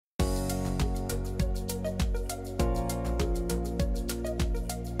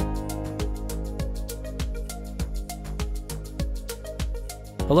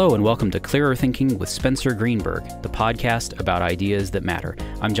Hello and welcome to Clearer Thinking with Spencer Greenberg, the podcast about ideas that matter.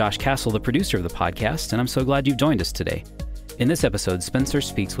 I'm Josh Castle, the producer of the podcast, and I'm so glad you've joined us today. In this episode, Spencer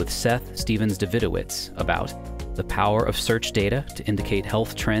speaks with Seth Stephens-Davidowitz about the power of search data to indicate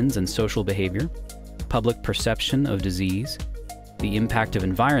health trends and social behavior, public perception of disease, the impact of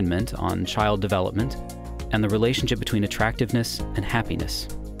environment on child development, and the relationship between attractiveness and happiness.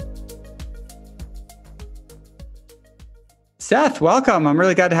 Seth, welcome. I'm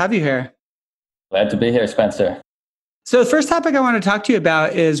really glad to have you here. Glad to be here, Spencer. So the first topic I want to talk to you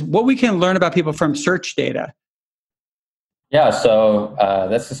about is what we can learn about people from search data. Yeah, so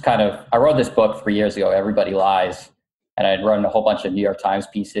this is I wrote this book 3 years ago, Everybody Lies, and I'd run a whole bunch of New York Times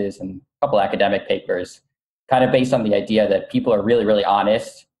pieces and a couple academic papers, kind of based on the idea that people are really, really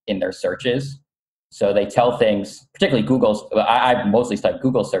honest in their searches. So they tell things, particularly Google's, I mostly studied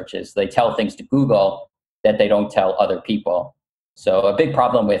Google searches, they tell things to Google that they don't tell other people. So a big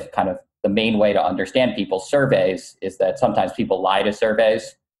problem with kind of the main way to understand people's surveys is that sometimes people lie to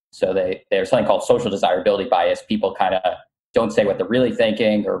surveys. So there's something called social desirability bias. People kind of don't say what they're really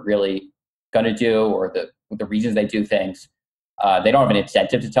thinking or really going to do, or the reasons they do things. They don't have an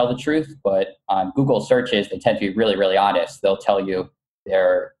incentive to tell the truth, but on Google searches, they tend to be really, really honest. They'll tell you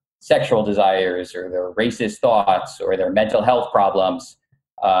their sexual desires or their racist thoughts or their mental health problems,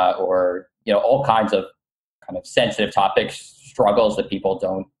 or all kinds of kind of sensitive topics, struggles that people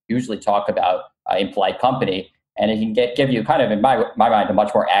don't usually talk about in polite company. And it can give you kind of, in my mind, a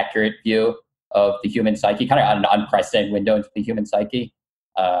much more accurate view of the human psyche, kind of an unprecedented window into the human psyche.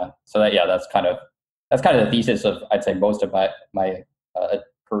 That's kind of the thesis of, I'd say, most of my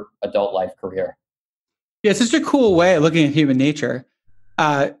adult life career. Yeah, it's such a cool way of looking at human nature.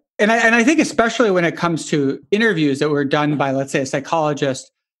 And I think especially when it comes to interviews that were done by, let's say, a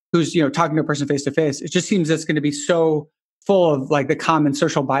psychologist who's talking to a person face to face, it just seems it's going to be so full of like the common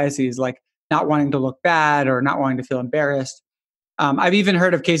social biases, like not wanting to look bad or not wanting to feel embarrassed. I've even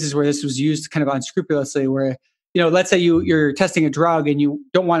heard of cases where this was used kind of unscrupulously, where let's say you're testing a drug and you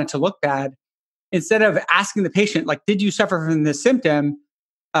don't want it to look bad. Instead of asking the patient, like, did you suffer from this symptom?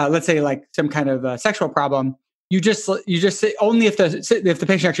 Let's say like some kind of sexual problem. You just say only if the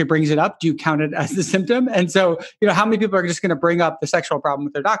patient actually brings it up, do you count it as the symptom? And so, how many people are just going to bring up the sexual problem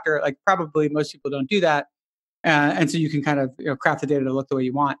with their doctor? Like, probably most people don't do that. And so you can kind of craft the data to look the way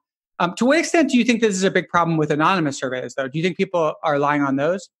you want. To what extent do you think this is a big problem with anonymous surveys, though? Do you think people are lying on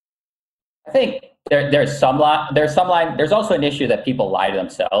those? I think there's some lie. There's also an issue that people lie to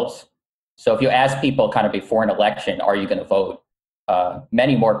themselves. So if you ask people kind of before an election, are you going to vote?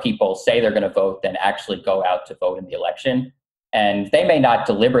 Many more people say they're going to vote than actually go out to vote in the election. And they may not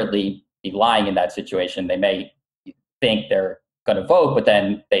deliberately be lying in that situation. They may think they're going to vote, but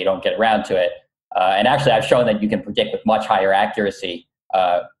then they don't get around to it. And actually, I've shown that you can predict with much higher accuracy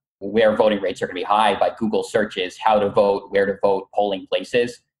where voting rates are going to be high by Google searches, how to vote, where to vote, polling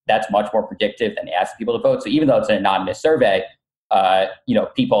places. That's much more predictive than asking people to vote. So even though it's an anonymous survey,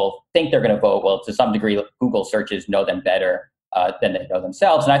 people think they're going to vote. Well, to some degree, Google searches know them better than they know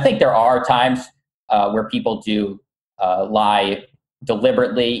themselves. And I think there are times where people do lie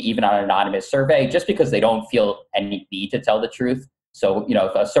deliberately, even on an anonymous survey, just because they don't feel any need to tell the truth. So,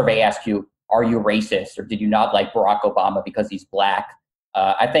 if a survey asks you, are you racist, or did you not like Barack Obama because he's black?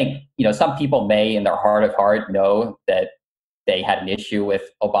 I think, some people may in their heart of heart know that they had an issue with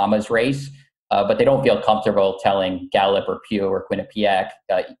Obama's race, but they don't feel comfortable telling Gallup or Pew or Quinnipiac,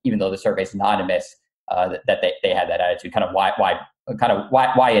 even though the survey is anonymous, that they had that attitude.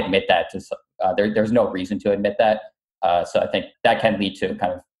 Why admit that? There's no reason to admit that. So I think that can lead to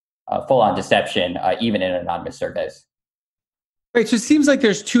kind of full-on deception, even in anonymous surveys. Right. So it seems like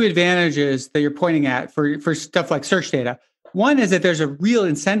there's two advantages that you're pointing at for stuff like search data. One is that there's a real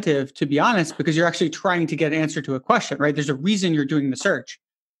incentive to be honest because you're actually trying to get an answer to a question, right? There's a reason you're doing the search.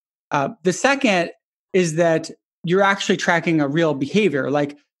 The second is that you're actually tracking a real behavior.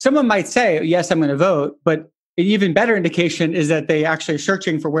 Like someone might say, yes, I'm going to vote, but an even better indication is that they actually are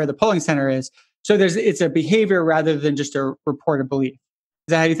searching for where the polling center is. So it's a behavior rather than just a reported belief.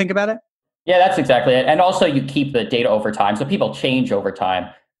 Is that how you think about it? Yeah, that's exactly it. And also you keep the data over time. So people change over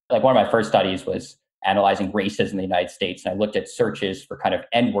time. Like one of my first studies was analyzing races in the United States. And I looked at searches for kind of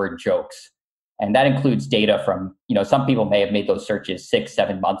N-word jokes. And that includes data from, some people may have made those searches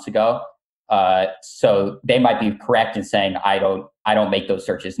 6-7 months ago. So they might be correct in saying, I don't make those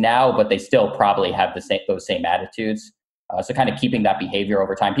searches now, but they still probably have those same attitudes. So kind of keeping that behavior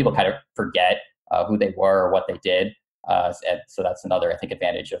over time, people kind of forget who they were or what they did. And so that's another, I think,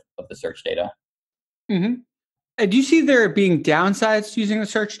 advantage of the search data. Mm-hmm. Do you see there being downsides to using the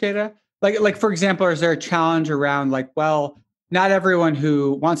search data? Like for example, is there a challenge around not everyone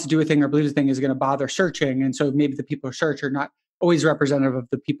who wants to do a thing or believes a thing is going to bother searching. And so maybe the people who search are not always representative of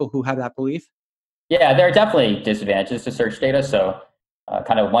the people who have that belief. Yeah, there are definitely disadvantages to search data. So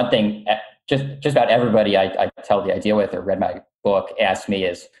kind of one thing, just about everybody I tell the idea with or read my book asked me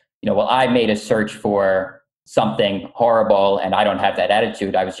is, well, I made a search for something horrible and I don't have that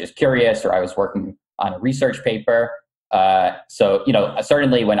attitude. I was just curious, or I was working on a research paper. So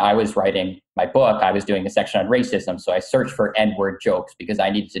certainly when I was writing my book, I was doing a section on racism. So I searched for N-word jokes because I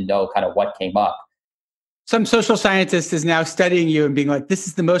needed to know kind of what came up. Some social scientist is now studying you and being like, this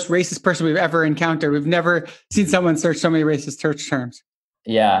is the most racist person we've ever encountered. We've never seen someone search so many racist search terms.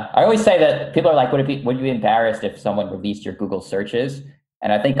 Yeah. I always say that people are like, would you be embarrassed if someone released your Google searches?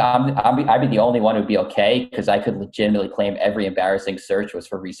 And I think I'd be the only one who'd be okay, because I could legitimately claim every embarrassing search was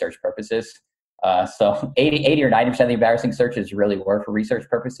for research purposes. So 80 or 90% of the embarrassing searches really were for research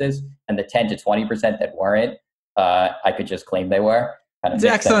purposes. And the 10 to 20% that weren't, I could just claim they were. It's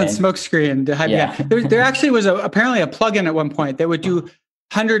an excellent smokescreen to have. Yeah. There actually was apparently a plugin at one point that would do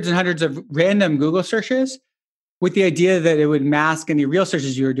hundreds and hundreds of random Google searches with the idea that it would mask any real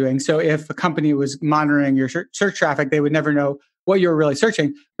searches you were doing. So if a company was monitoring your search traffic, they would never know what you were really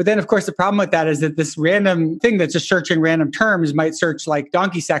searching. But then, of course, the problem with that is that this random thing that's just searching random terms might search like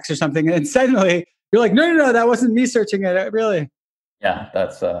donkey sex or something. And suddenly you're like, no, that wasn't me searching it, really. Yeah,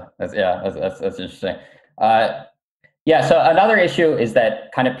 that's interesting. Yeah, so another issue is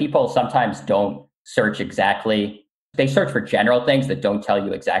that kind of people sometimes don't search exactly. They search for general things that don't tell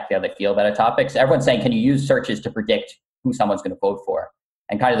you exactly how they feel about a topic. So everyone's saying, can you use searches to predict who someone's going to vote for?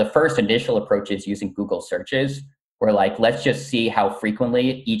 And kind of the first initial approach is using Google searches, where like, let's just see how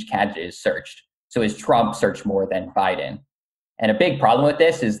frequently each candidate is searched. So is Trump searched more than Biden? And a big problem with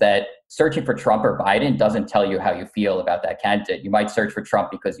this is that searching for Trump or Biden doesn't tell you how you feel about that candidate. You might search for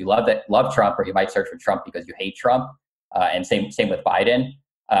Trump because you love Trump, or you might search for Trump because you hate Trump. And same with Biden.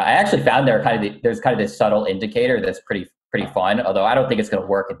 I actually found there's kind of this subtle indicator that's pretty fun, although I don't think it's going to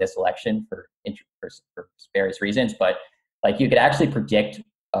work in this election for various reasons. But like, you could actually predict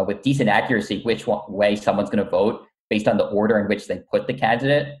with decent accuracy which way someone's going to vote based on the order in which they put the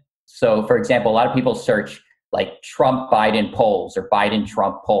candidate. So, for example, a lot of people search like Trump Biden polls or Biden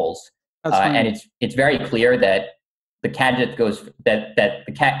Trump polls, and it's very clear that the candidate the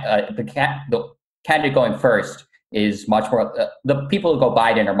candidate going first is much more, the people who go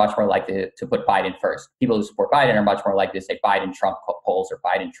Biden are much more likely to put Biden first. People who support Biden are much more likely to say Biden Trump polls or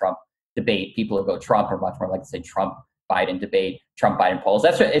Biden Trump debate. People who go Trump are much more likely to say Trump Biden debate, Trump Biden polls.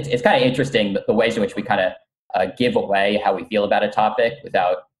 It's kind of interesting the ways in which we kind of give away how we feel about a topic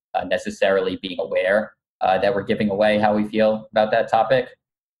without necessarily being aware that we're giving away how we feel about that topic.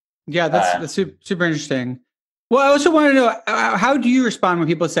 Yeah, that's super interesting. Well, I also want to know, how do you respond when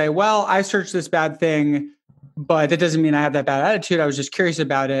people say, well, I searched this bad thing, but that doesn't mean I have that bad attitude. I was just curious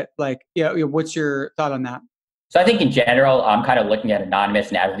about it. Like, what's your thought on that? So I think in general, I'm kind of looking at anonymous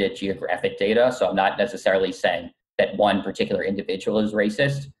and aggregate geographic data. So I'm not necessarily saying that one particular individual is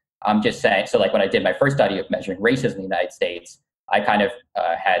racist. I'm just saying, so like when I did my first study of measuring racism in the United States, I kind of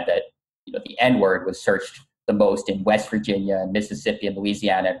had that, the N-word was searched the most in West Virginia and Mississippi and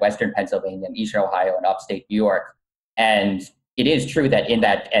Louisiana and Western Pennsylvania and Eastern Ohio and upstate New York. And it is true that in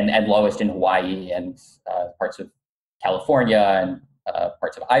that, and lowest in Hawaii and parts of California and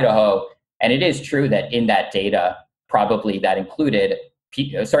parts of Idaho. And it is true that in that data, probably that included,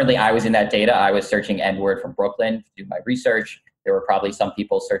 certainly I was in that data. I was searching N-word from Brooklyn to do my research. There were probably some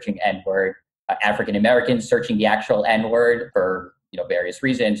people searching N-word, African Americans searching the actual N-word for various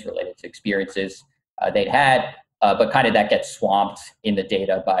reasons related to experiences they'd had. But kind of that gets swamped in the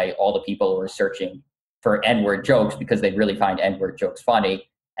data by all the people who are searching for N-word jokes because they really find N-word jokes funny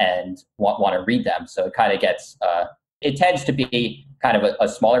and want to read them. So it kind of gets, it tends to be kind of a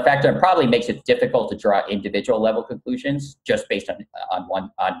smaller factor, and probably makes it difficult to draw individual level conclusions just based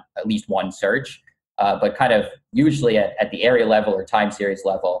on at least one search. But kind of usually at the area level or time series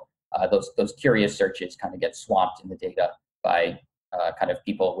level, those curious searches kind of get swamped in the data by kind of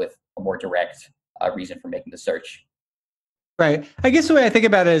people with a more direct reason for making the search. Right. I guess the way I think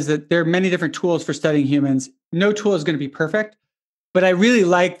about it is that there are many different tools for studying humans. No tool is going to be perfect, but I really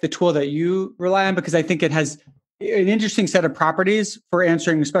like the tool that you rely on because I think it has an interesting set of properties for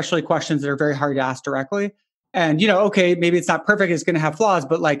answering especially questions that are very hard to ask directly. And, okay, maybe it's not perfect, it's going to have flaws,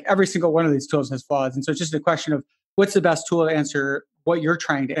 but like every single one of these tools has flaws. And so it's just a question of what's the best tool to answer what you're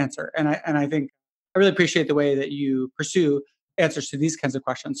trying to answer. And I think I really appreciate the way that you pursue answers to these kinds of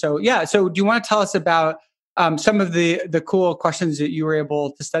questions. So yeah, so do you want to tell us about some of the cool questions that you were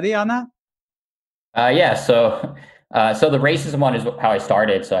able to study on that? Yeah. So the racism one is how I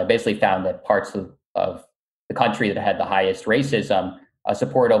started. So I basically found that parts of the country that had the highest racism,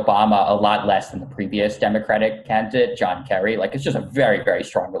 support Obama a lot less than the previous Democratic candidate, John Kerry. Like, it's just a very, very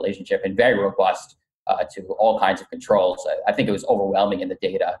strong relationship and very robust to all kinds of controls. I think it was overwhelming in the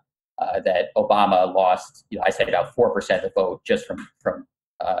data that Obama lost, I said about 4% of the vote just from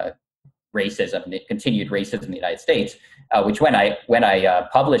racism, and continued racism in the United States, which when I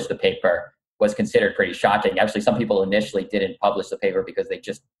published the paper was considered pretty shocking. Actually, some people initially didn't publish the paper because they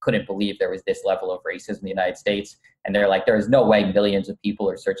just couldn't believe there was this level of racism in the United States. And they're like, there is no way millions of people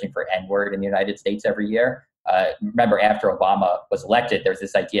are searching for N-word in the United States every year. Remember, after Obama was elected, there's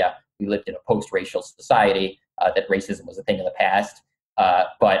this idea we lived in a post-racial society, that racism was a thing of the past.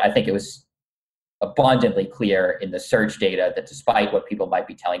 But I think it was abundantly clear in the search data that despite what people might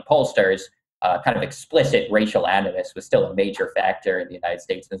be telling pollsters, kind of explicit racial animus was still a major factor in the United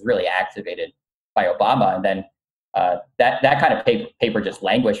States and was really activated by Obama. And then that kind of paper just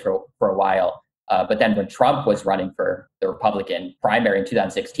languished for a while. But then when Trump was running for the Republican primary in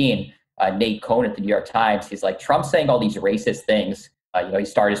 2016, Nate Cohn at the New York Times, he's like, Trump's saying all these racist things. He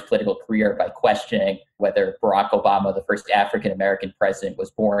started his political career by questioning whether Barack Obama, the first African-American president, was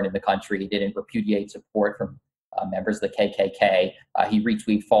born in the country. He didn't repudiate support from members of the KKK. He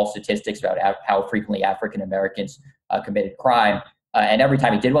retweeted false statistics about how frequently African-Americans committed crime. And every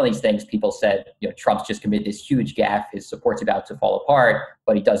time he did one of these things, people said, Trump's just committed this huge gaffe. His support's about to fall apart,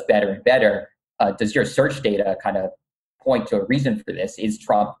 but he does better and better. Does your search data kind of point to a reason for this? Is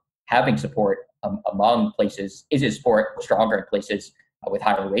Trump having support among places? Is his support stronger in places with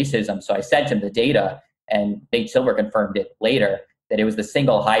higher racism? So I sent him the data, and Nate Silver confirmed it later, that it was the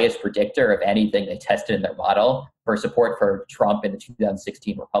single highest predictor of anything they tested in their model for support for Trump in the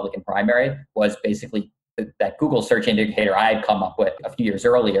 2016 Republican primary was basically that Google search indicator I had come up with a few years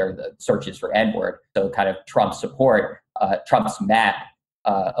earlier, the searches for N-word. So kind of Trump's support, Trump's map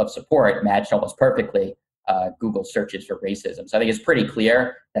of support matched almost perfectly Google searches for racism. So I think it's pretty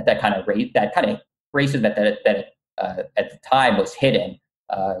clear that kind of racism that at the time was hidden,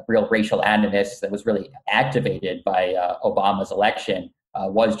 real racial animus that was really activated by Obama's election,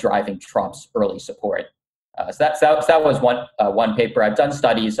 was driving Trump's early support. So that was one paper. I've done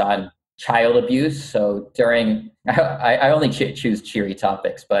studies on child abuse. So I only choose cheery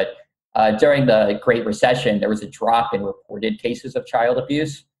topics, but during the Great Recession, there was a drop in reported cases of child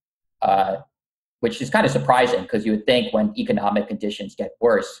abuse, which is kind of surprising because you would think when economic conditions get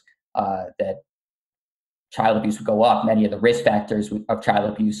worse, that child abuse would go up. Many of the risk factors of child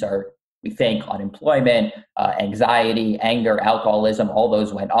abuse are, we think, unemployment, anxiety, anger, alcoholism. All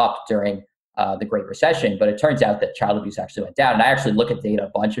those went up during the Great Recession, but it turns out that child abuse actually went down. And I actually look at data a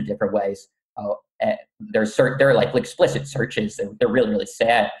bunch of different ways. There are like explicit searches. They're really, really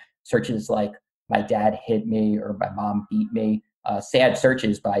sad searches like my dad hit me or my mom beat me. Sad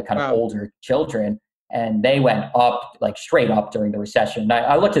searches by kind of older children. And they went up, like straight up during the recession. And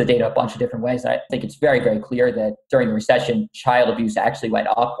I looked at the data a bunch of different ways. And I think it's very, very clear that during the recession, child abuse actually went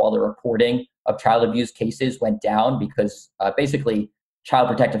up while the reporting of child abuse cases went down because basically child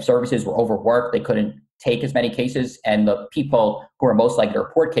protective services were overworked. They couldn't take as many cases. And the people who are most likely to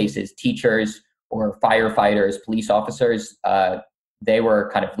report cases, teachers or firefighters, police officers, they were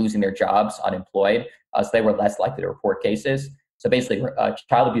kind of losing their jobs, unemployed. So they were less likely to report cases. So basically,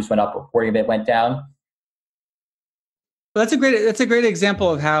 child abuse went up, reporting of it went down. Well, that's a great example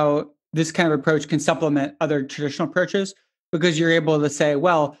of how this kind of approach can supplement other traditional approaches, because you're able to say,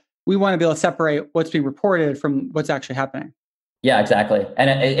 well, we want to be able to separate what's being reported from what's actually happening. Yeah, exactly. And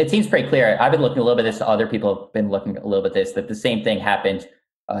it seems pretty clear. I've been looking a little bit at this. Other people have been looking a little bit at this, that the same thing happened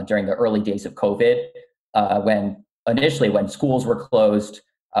during the early days of COVID, when schools were closed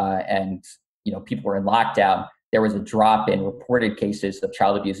and people were in lockdown. There was a drop in reported cases of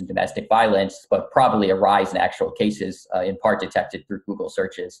child abuse and domestic violence, but probably a rise in actual cases, in part detected through Google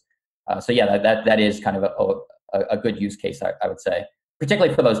searches. So yeah, that is kind of a good use case, I would say,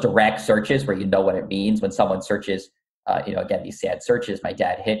 particularly for those direct searches where you know what it means when someone searches, again, these sad searches, my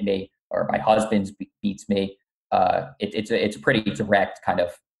dad hit me or my husband beats me. It's a pretty direct kind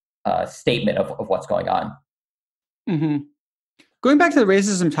of statement of what's going on. Mm-hmm. Going back to the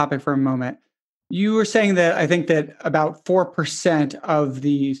racism topic for a moment, you were saying that I think that about 4% of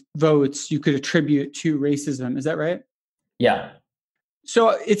the votes you could attribute to racism. Is that right? Yeah. So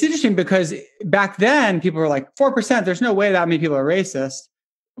it's interesting because back then people were like, 4%, there's no way that many people are racist,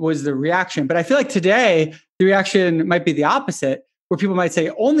 was the reaction. But I feel like today the reaction might be the opposite, where people might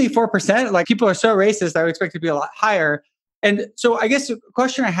say only 4%, like people are so racist, I would expect it to be a lot higher. And so I guess the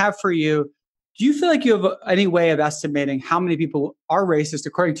question I have for you, do you feel like you have any way of estimating how many people are racist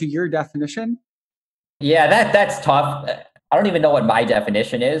according to your definition? Yeah, that's tough. I don't even know what my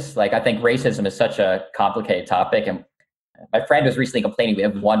definition is. Like, I think racism is such a complicated topic. And my friend was recently complaining we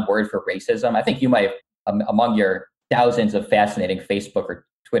have one word for racism. I think you might have, among your thousands of fascinating Facebook or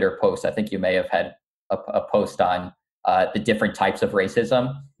Twitter posts, I think you may have had a post on the different types of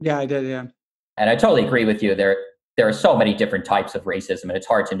racism. Yeah, I did. Yeah. And I totally agree with you. There are so many different types of racism, and it's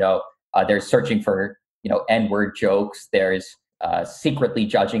hard to know. There's searching for, N-word jokes. There's secretly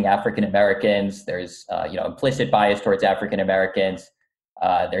judging African Americans. There's, implicit bias towards African Americans.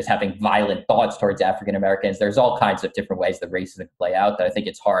 There's having violent thoughts towards African Americans. There's all kinds of different ways that racism can play out that I think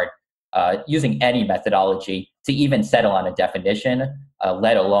it's hard using any methodology to even settle on a definition,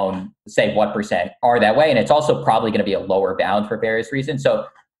 let alone say what percent are that way. And it's also probably going to be a lower bound for various reasons. So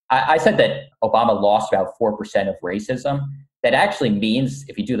I said that Obama lost about 4% of racism. That actually means,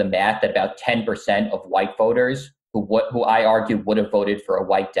 if you do the math, that about 10% of white voters who I argue would have voted for a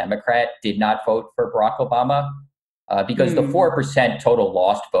white Democrat did not vote for Barack Obama, because the 4% total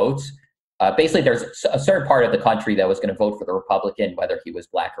lost votes, basically there's a certain part of the country that was going to vote for the Republican, whether he was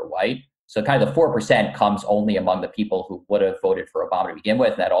black or white. So kind of the 4% comes only among the people who would have voted for Obama to begin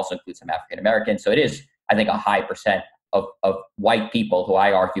with. And that also includes some African Americans. So it is, I think, a high percent of white people who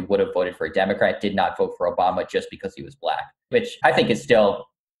I argue would have voted for a Democrat did not vote for Obama just because he was black, which I think is still,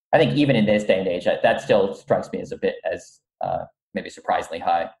 I think even in this day and age, that still strikes me as a bit as maybe surprisingly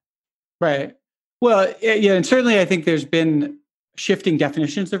high. Right. Well, yeah, and certainly I think there's been shifting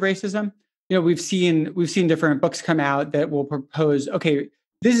definitions of racism. We've seen different books come out that will propose, okay,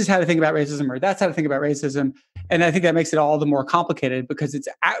 this is how to think about racism, or that's how to think about racism. And I think that makes it all the more complicated because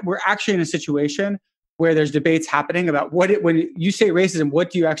we're actually in a situation where there's debates happening about when you say racism, what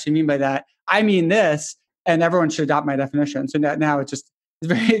do you actually mean by that? I mean this, and everyone should adopt my definition. So now it's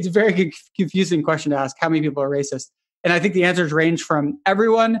a very confusing question to ask: how many people are racist? And I think the answers range from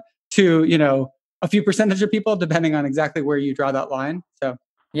everyone to a few percentage of people, depending on exactly where you draw that line. So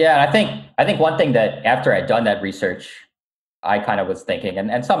yeah, I think one thing that after I'd done that research, I kind of was thinking,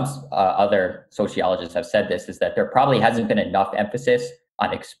 and some other sociologists have said this, is that there probably hasn't been enough emphasis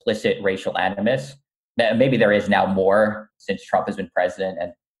on explicit racial animus. Maybe there is now more since Trump has been president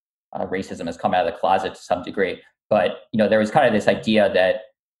and racism has come out of the closet to some degree. But there was kind of this idea that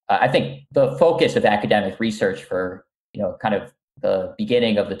I think the focus of academic research for kind of the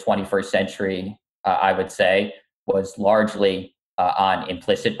beginning of the 21st century, I would say, was largely on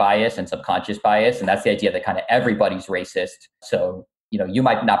implicit bias and subconscious bias. And that's the idea that kind of everybody's racist. So, you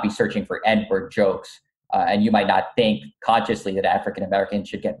might not be searching for N-word jokes, and you might not think consciously that African Americans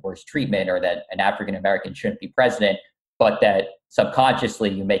should get worse treatment or that an African American shouldn't be president, but that subconsciously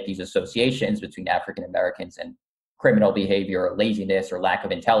you make these associations between African Americans and criminal behavior or laziness or lack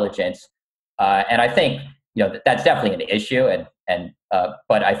of intelligence. And I think, that's definitely an issue.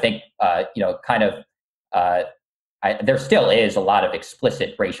 But I think, there still is a lot of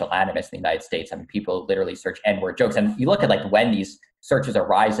explicit racial animus in the United States. I mean, people literally search N-word jokes. And you look at when these searches are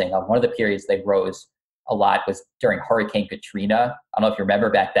rising, one of the periods they rose a lot was during Hurricane Katrina. I don't know if you remember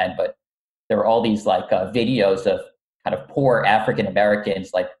back then, but there were all these videos of kind of poor African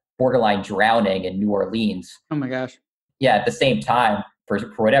Americans borderline drowning in New Orleans. Oh my gosh. Yeah, at the same time, for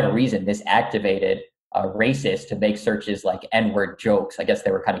whatever reason, this activated racists to make searches like N-word jokes. I guess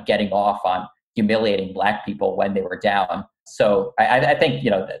they were kind of getting off on humiliating Black people when they were down. So I think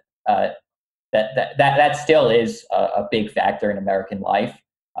that still is a big factor in American life,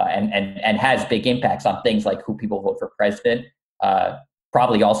 and has big impacts on things like who people vote for president.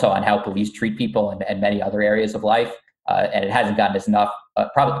 Probably also on how police treat people and many other areas of life. And it hasn't gotten enough.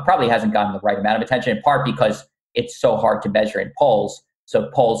 Probably hasn't gotten the right amount of attention. In part because it's so hard to measure in polls. So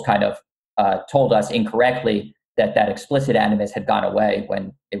polls kind of told us incorrectly that explicit animus had gone away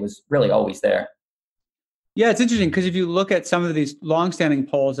when it was really always there. Yeah, it's interesting because if you look at some of these longstanding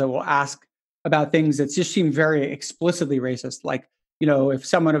polls that will ask about things that just seem very explicitly racist, like, if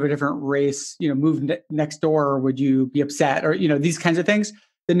someone of a different race, moved next door, would you be upset? Or, these kinds of things.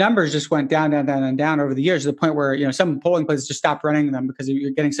 The numbers just went down over the years to the point where, some polling places just stopped running them because you're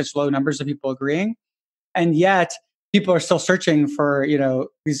getting such low numbers of people agreeing. And yet people are still searching for,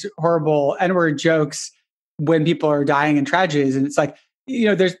 these horrible N-word jokes when people are dying in tragedies. And it's like,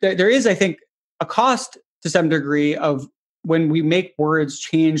 there is, I think, a cost to some degree of when we make words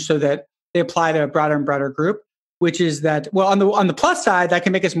change so that they apply to a broader and broader group, which is that, well, on the plus side, that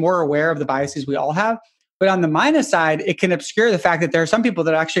can make us more aware of the biases we all have. But on the minus side, it can obscure the fact that there are some people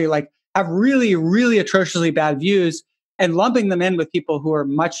that actually have really, really atrociously bad views, and lumping them in with people who are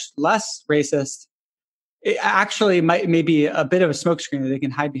much less racist, it actually may be a bit of a smokescreen that they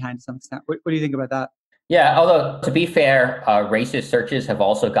can hide behind to some extent. What do you think about that? Yeah, although to be fair, racist searches have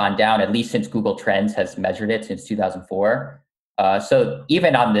also gone down, at least since Google Trends has measured it since 2004. So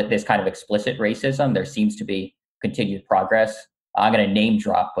even on this kind of explicit racism, there seems to be continued progress. I'm going to name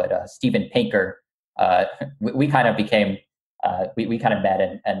drop, but Steven Pinker, we kind of became, we kind of met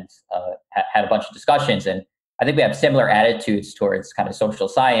and had a bunch of discussions. And I think we have similar attitudes towards kind of social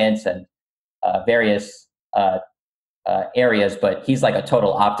science and various areas, but he's like a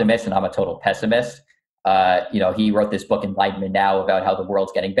total optimist and I'm a total pessimist. He wrote this book, Enlightenment Now, about how the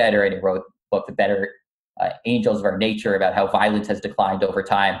world's getting better, and he wrote a book, The Better Angels of Our Nature, about how violence has declined over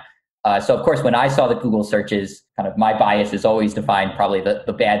time. So, of course, when I saw the Google searches, kind of my bias is always to find probably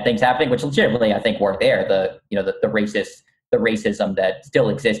the bad things happening, which legitimately I think were there. The racism that still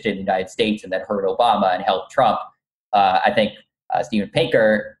existed in the United States and that hurt Obama and helped Trump. I think Steven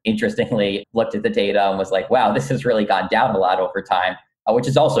Pinker, interestingly, looked at the data and was like, wow, this has really gone down a lot over time, which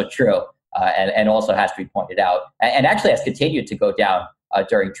is also true. And also has to be pointed out, and actually has continued to go down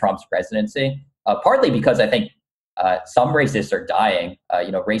during Trump's presidency, partly because I think some racists are dying.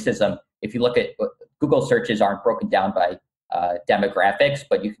 Racism, if you look at Google searches, aren't broken down by demographics,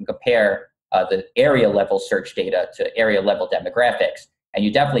 but you can compare the area level search data to area level demographics. And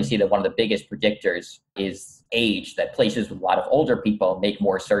you definitely see that one of the biggest predictors is age, that places with a lot of older people make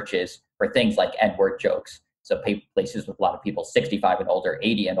more searches for things like N-word jokes. So places with a lot of people 65 and older,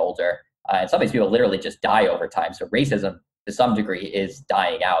 80 and older. And some of these people literally just die over time. So racism, to some degree, is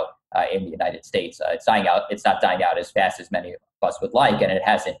dying out in the United States. It's dying out. It's not dying out as fast as many of us would like, and it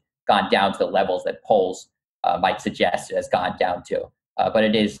hasn't gone down to the levels that polls might suggest it has gone down to. But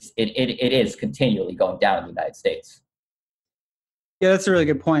it is continually going down in the United States. Yeah, that's a really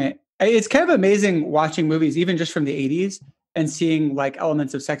good point. It's kind of amazing watching movies, even just from the 80s, and seeing like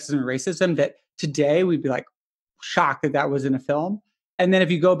elements of sexism and racism that today we'd be like shocked that was in a film. And then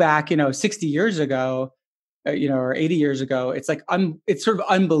if you go back, 60 years ago, or 80 years ago, it's like it's sort of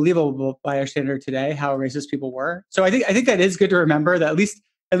unbelievable by our standard today how racist people were. So I think that is good to remember that at least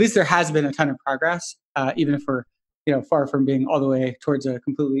there has been a ton of progress, even if we're far from being all the way towards a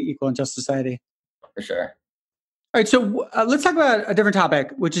completely equal and just society. For sure. All right, so let's talk about a different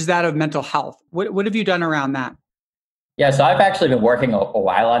topic, which is that of mental health. What have you done around that? Yeah, so I've actually been working a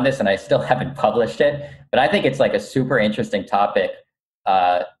while on this, and I still haven't published it, but I think it's like a super interesting topic.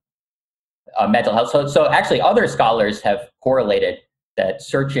 Mental health. So actually, other scholars have correlated that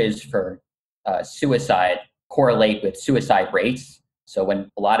searches for suicide correlate with suicide rates. So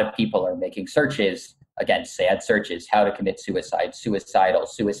when a lot of people are making searches, again, sad searches, how to commit suicide, suicidal,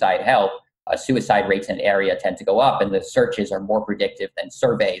 suicide help, suicide rates in an area tend to go up, and the searches are more predictive than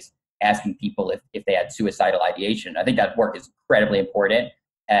surveys asking people if they had suicidal ideation. I think that work is incredibly important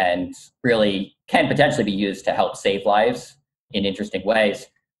and really can potentially be used to help save lives in interesting ways.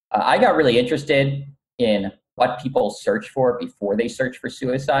 I got really interested in what people search for before they search for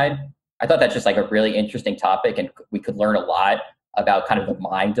suicide. I thought that's just like a really interesting topic, and we could learn a lot about kind of the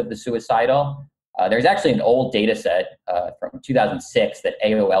mind of the suicidal. There's actually an old data set from 2006 that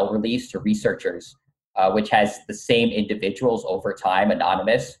AOL released to researchers, which has the same individuals over time,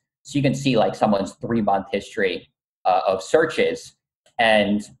 anonymous. So you can see like someone's 3-month history of searches,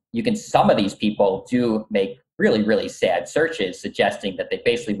 and some of these people do make really, really sad searches suggesting that they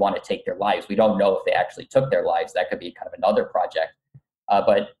basically want to take their lives. We don't know if they actually took their lives. That could be kind of another project.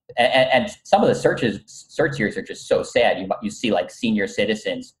 But some of the search series are just so sad. You see like senior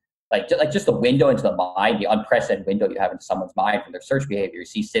citizens, like just the window into the mind, the unprecedented window you have into someone's mind from their search behavior. You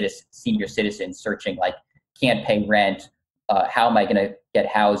see senior citizens searching like, can't pay rent, how am I going to get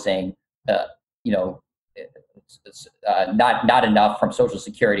housing, not enough from Social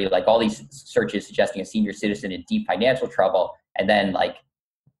Security, like all these searches suggesting a senior citizen in deep financial trouble, and then like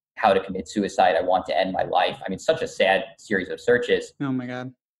how to commit suicide, I want to end my life. I mean, such a sad series of searches. Oh my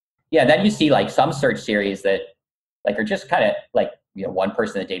God. Yeah, then you see like some search series that like are just kind of like, one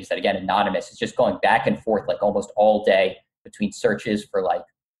person in the data set, again, anonymous, is just going back and forth like almost all day between searches for like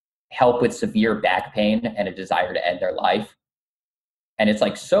help with severe back pain and a desire to end their life. And it's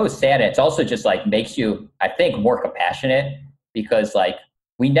like so sad. And it's also just like makes you, I think, more compassionate, because like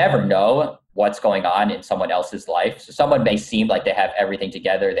we never know what's going on in someone else's life. So someone may seem like they have everything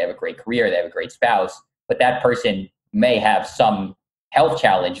together, they have a great career, they have a great spouse, but that person may have some health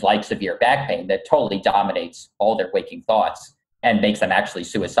challenge like severe back pain that totally dominates all their waking thoughts and makes them actually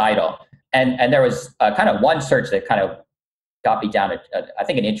suicidal. And there was kind of one search that kind of got me down, I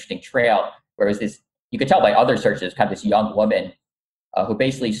think, an interesting trail, where it was this, you could tell by other searches, kind of this young woman who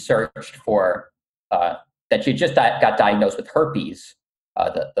basically searched for that she just got diagnosed with herpes,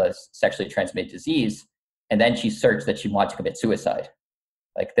 the sexually transmitted disease, and then she searched that she wanted to commit suicide.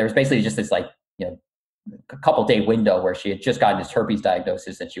 Like there was basically just this like a couple day window where she had just gotten this herpes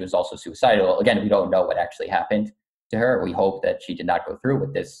diagnosis and she was also suicidal. Again, we don't know what actually happened to her. We hope that she did not go through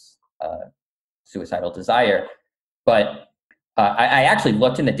with this suicidal desire. But I actually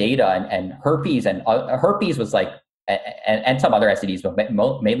looked in the data, and herpes was like, and some other STDs,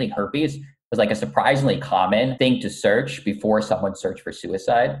 but mainly herpes was like a surprisingly common thing to search before someone searched for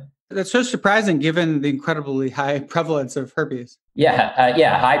suicide. That's so surprising given the incredibly high prevalence of herpes.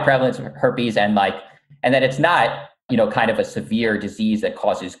 Yeah, high prevalence of herpes, and that it's not, kind of a severe disease that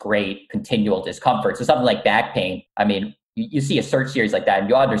causes great continual discomfort. So something like back pain, I mean, you see a search series like that and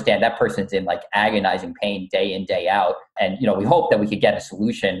you'll understand that person's in like agonizing pain day in, day out. And, we hope that we could get a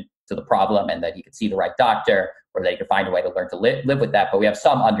solution to the problem and that you could see the right doctor or they could find a way to learn to live with that. But we have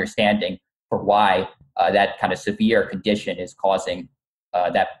some understanding for why that kind of severe condition is causing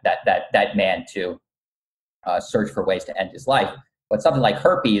that man to search for ways to end his life. But something like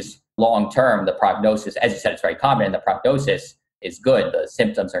herpes, long term, the prognosis, as you said, it's very common, and the prognosis is good. The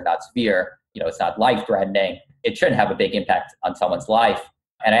symptoms are not severe. It's not life threatening. It shouldn't have a big impact on someone's life.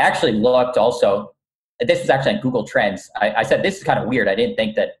 And I actually looked also. This was actually on Google Trends. I said this is kind of weird. I didn't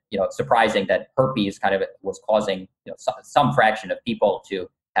think that it's surprising that herpes kind of was causing some fraction of people to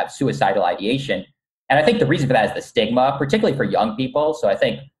have suicidal ideation. And I think the reason for that is the stigma, particularly for young people. So I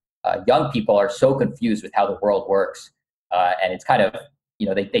think young people are so confused with how the world works. And it's kind of,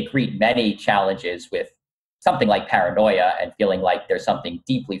 they greet many challenges with something like paranoia and feeling like there's something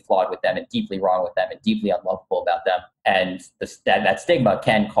deeply flawed with them and deeply wrong with them and deeply unlovable about them. And that stigma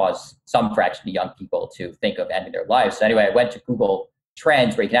can cause some fraction of young people to think of ending their lives. So anyway, I went to Google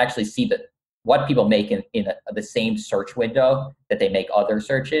Trends where you can actually see what people make in the same search window that they make other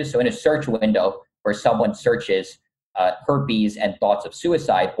searches. So in a search window where someone searches herpes and thoughts of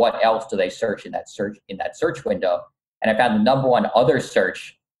suicide, what else do they search in that search window? And I found the number one other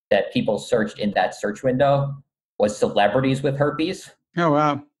search that people searched in that search window was celebrities with herpes. Oh,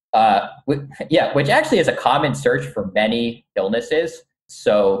 wow. Which actually is a common search for many illnesses.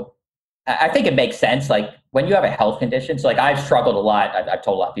 So I think it makes sense. Like when you have a health condition, so like I've struggled a lot. I've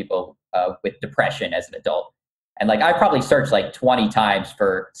told a lot of people with depression as an adult. And like I've probably searched like 20 times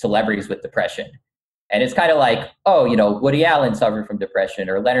for celebrities with depression. And it's kind of like, Woody Allen suffered from depression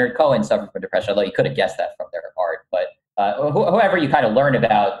or Leonard Cohen suffered from depression, although you could have guessed that from their art. But whoever you kind of learn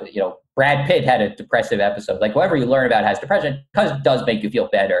about, Brad Pitt had a depressive episode. Like whoever you learn about has depression, because it does make you feel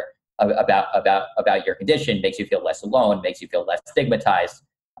better about your condition, makes you feel less alone, makes you feel less stigmatized.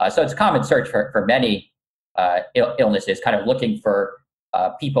 So it's a common search for many illnesses, kind of looking for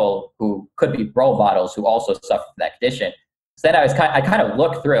people who could be role models who also suffer from that condition. So then I kind of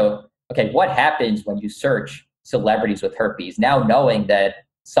looked through, okay, what happens when you search celebrities with herpes? Now knowing that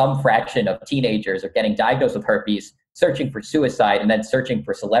some fraction of teenagers are getting diagnosed with herpes, searching for suicide, and then searching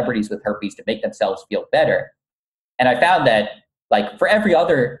for celebrities with herpes to make themselves feel better. And I found that like for every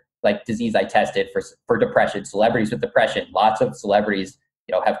other like disease I tested for depression, celebrities with depression, lots of celebrities,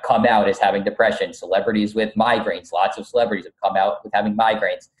 have come out as having depression. Celebrities with migraines, lots of celebrities have come out with having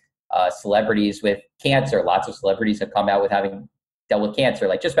migraines. Celebrities with cancer, lots of celebrities have come out with having dealt with cancer.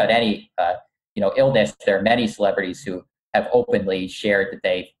 Like just about any, illness, there are many celebrities who have openly shared that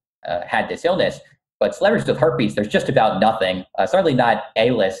they had this illness. But celebrities with herpes, there's just about nothing, certainly not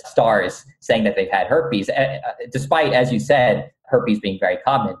A-list stars saying that they've had herpes, despite, as you said, herpes being very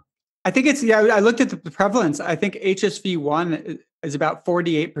common. I think I looked at the prevalence. I think HSV1 is about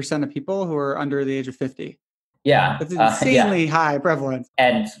 48% of people who are under the age of 50. Yeah. That's insanely high prevalence.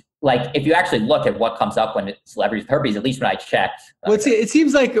 And like, if you actually look at what comes up when it's celebrities with herpes, at least when I checked. Well, it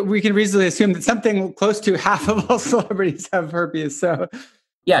seems like we can reasonably assume that something close to half of all celebrities have herpes. So.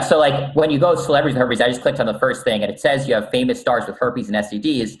 Yeah, so like when you go to celebrities with herpes, I just clicked on the first thing and it says you have famous stars with herpes and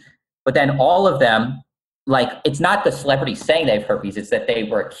STDs, but then all of them, like it's not the celebrity saying they have herpes, it's that they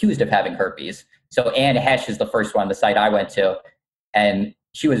were accused of having herpes. So Anne Hesh is the first one, the site I went to, and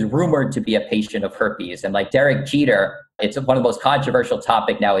she was rumored to be a patient of herpes. And like Derek Jeter, it's one of the most controversial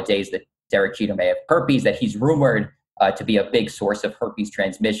topic nowadays that Derek Jeter may have herpes, that he's rumored to be a big source of herpes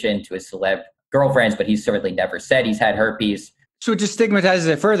transmission to his celeb girlfriends, but he's certainly never said he's had herpes. So it just stigmatizes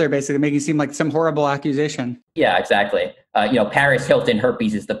it further, basically, making it seem like some horrible accusation. Yeah, exactly. Paris Hilton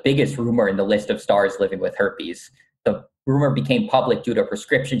herpes is the biggest rumor in the list of stars living with herpes. The rumor became public due to a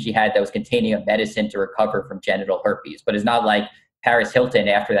prescription she had that was containing a medicine to recover from genital herpes. But it's not like Paris Hilton,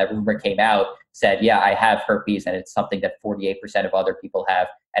 after that rumor came out, said, yeah, I have herpes, and it's something that 48% of other people have,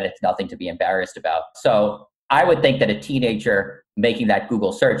 and it's nothing to be embarrassed about. So I would think that a teenager making that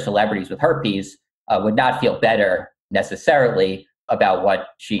Google search, celebrities with herpes, would not feel better necessarily about what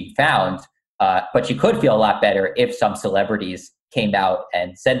she found, but she could feel a lot better if some celebrities came out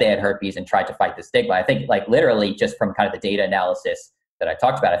and said they had herpes and tried to fight the stigma. I think like literally just from kind of the data analysis that I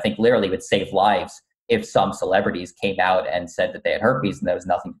talked about, I think literally would save lives if some celebrities came out and said that they had herpes and there was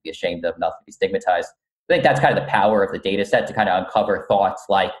nothing to be ashamed of, nothing to be stigmatized. I think that's kind of the power of the data set to kind of uncover thoughts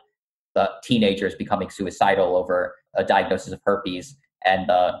like the teenagers becoming suicidal over a diagnosis of herpes and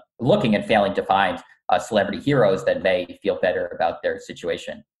looking and failing to find celebrity heroes that may feel better about their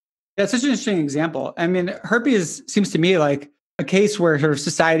situation. Yeah, it's such an interesting example. I mean, herpes seems to me like a case where sort of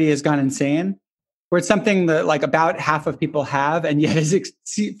society has gone insane, where it's something that like about half of people have, and yet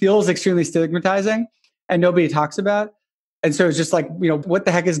feels extremely stigmatizing and nobody talks about. And so it's just like, what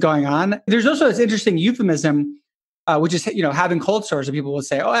the heck is going on? There's also this interesting euphemism, which is, having cold sores. And people will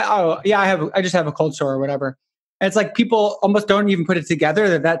say, I just have a cold sore or whatever. And it's like people almost don't even put it together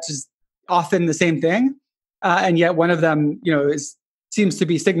that that's just often the same thing. And yet one of them, seems to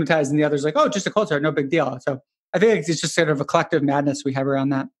be stigmatized and the other's like, oh, just a cold sore, no big deal. So I think it's just sort of a collective madness we have around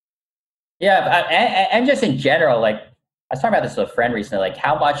that. Yeah. And just in general, like I was talking about this with a friend recently, like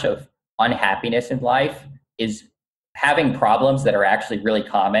how much of unhappiness in life is having problems that are actually really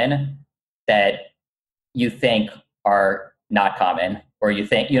common that you think are not common, or you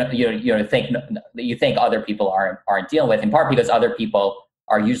think you think other people aren't dealing with, in part because other people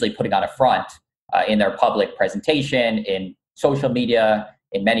are usually putting on a front in their public presentation, in social media,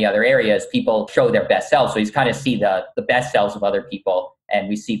 in many other areas. People show their best selves, so you kind of see the best selves of other people, and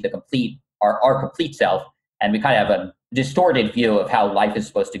we see our complete self, and we kind of have a distorted view of how life is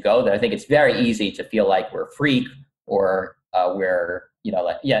supposed to go. That I think it's very easy to feel like we're a freak, or we're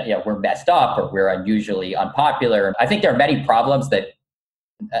we're messed up, or we're unusually unpopular. I think there are many problems that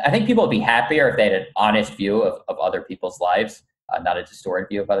I think people would be happier if they had an honest view of other people's lives, not a distorted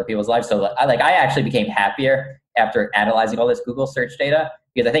view of other people's lives. So I actually became happier after analyzing all this Google search data,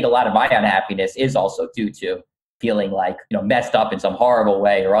 because I think a lot of my unhappiness is also due to feeling like, messed up in some horrible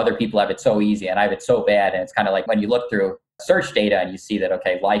way, or other people have it so easy and I have it so bad. And it's kind of like when you look through search data and you see that,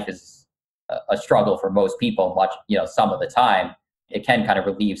 okay, life is a struggle for most people much, some of the time, it can kind of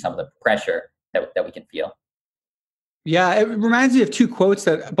relieve some of the pressure that we can feel. Yeah, it reminds me of two quotes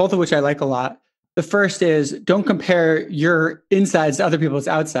that both of which I like a lot. The first is, don't compare your insides to other people's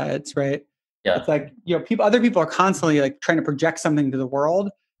outsides, right? Yeah. It's like, other people are constantly like trying to project something to the world,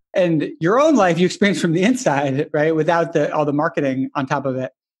 and your own life you experience from the inside, right? Without all the marketing on top of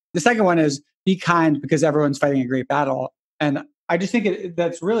it. The second one is, be kind because everyone's fighting a great battle. And I just think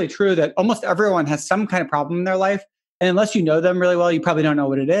that's really true, that almost everyone has some kind of problem in their life. And unless you know them really well, you probably don't know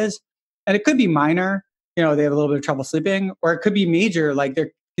what it is. And it could be minor, they have a little bit of trouble sleeping, or it could be major, like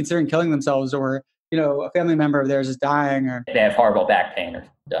they're considering killing themselves, or, a family member of theirs is dying, or they have horrible back pain, or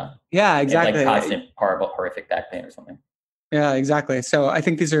yeah, exactly. Like constant horrific back pain or something. Yeah, exactly. So I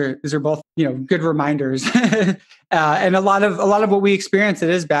think these are both, good reminders. And a lot of what we experience that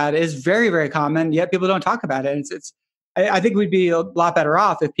is bad is very, very common, yet people don't talk about it. I think we'd be a lot better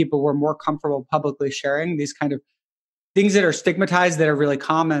off if people were more comfortable publicly sharing these kind of things that are stigmatized, that are really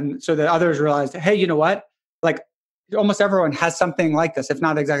common, so that others realize, hey, you know what? Like almost everyone has something like this, if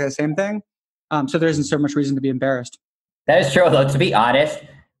not exactly the same thing. So there isn't so much reason to be embarrassed. That is true, though. To be honest,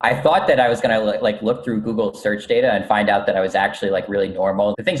 I thought that I was going to look through Google search data and find out that I was actually really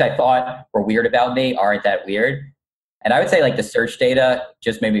normal. The things I thought were weird about me aren't that weird. And I would say the search data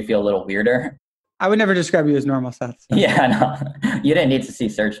just made me feel a little weirder. I would never describe you as normal, Seth. So. Yeah, no, you didn't need to see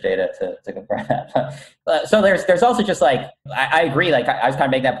search data to confirm that. So there's also just I agree. I was kind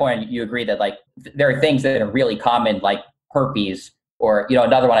of making that point. You agree that there are things that are really common, like herpes, or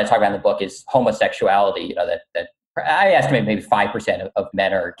another one I talk about in the book is homosexuality. That I estimate maybe 5% of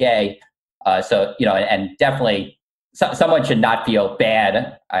men are gay. So and definitely someone should not feel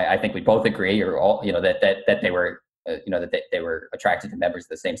bad. I think we both agree, or all that they were that they were attracted to members of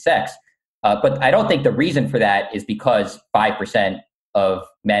the same sex. But I don't think the reason for that is because 5% of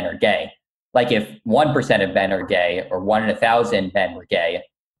men are gay. If 1% of men are gay, or 1 in 1,000 men were gay,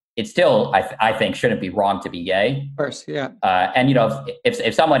 it still, I think, shouldn't be wrong to be gay. Of course, yeah. And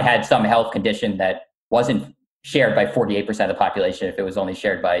if someone had some health condition that wasn't shared by 48% of the population, if it was only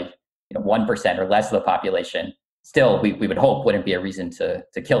shared by 1% or less of the population, still we would hope wouldn't be a reason to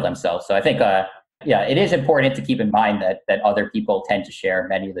kill themselves. So I think it is important to keep in mind that other people tend to share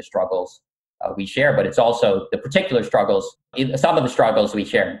many of the struggles we share, but it's also the particular struggles. Some of the struggles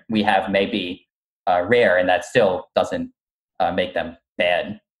we have may be rare, and that still doesn't make them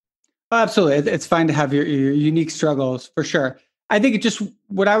bad. Oh, absolutely. It's fine to have your unique struggles, for sure. I think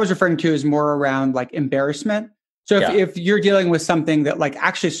what I was referring to is more around embarrassment. So if you're dealing with something that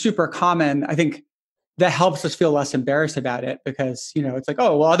actually is super common, I think that helps us feel less embarrassed about it, because, it's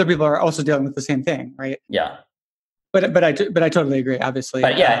oh, well, other people are also dealing with the same thing, right? Yeah. But I totally agree, obviously.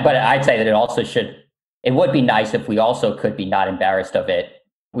 But yeah, but I'd say that it would be nice if we also could be not embarrassed of it.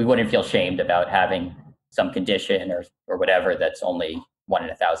 We wouldn't feel shamed about having some condition or whatever that's only 1 in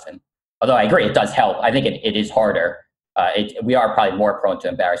 1,000. Although I agree, it does help. I think it is harder. We are probably more prone to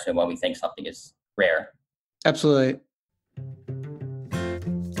embarrassment when we think something is rare. Absolutely.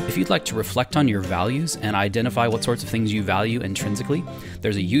 If you'd like to reflect on your values and identify what sorts of things you value intrinsically,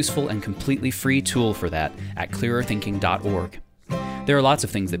 there's a useful and completely free tool for that at clearerthinking.org. There are lots of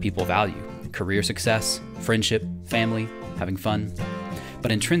things that people value: career success, friendship, family, having fun.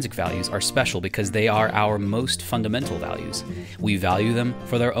 But intrinsic values are special because they are our most fundamental values. We value them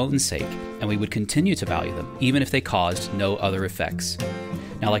for their own sake, and we would continue to value them even if they caused no other effects.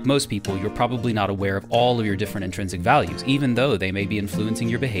 Now, like most people, you're probably not aware of all of your different intrinsic values, even though they may be influencing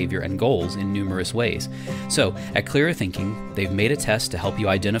your behavior and goals in numerous ways. So, at Clearer Thinking, they've made a test to help you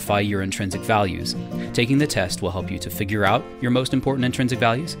identify your intrinsic values. Taking the test will help you to figure out your most important intrinsic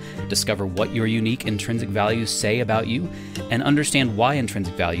values, discover what your unique intrinsic values say about you, and understand why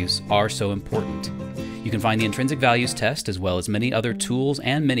intrinsic values are so important. You can find the Intrinsic Values Test as well as many other tools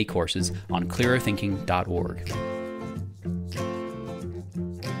and mini courses on clearerthinking.org.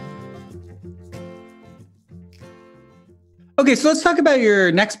 Okay, so let's talk about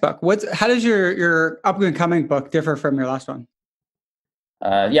your next book. How does your up and coming book differ from your last one?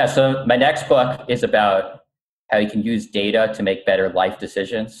 So my next book is about how you can use data to make better life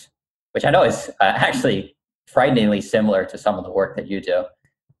decisions, which I know is actually frighteningly similar to some of the work that you do,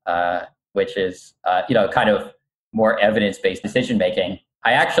 which is kind of more evidence-based decision making.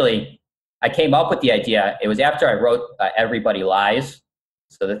 I came up with the idea. It was after I wrote Everybody Lies.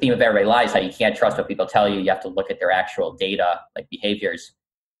 So the theme of Everybody Lies, how you can't trust what people tell you. You have to look at their actual data, like behaviors.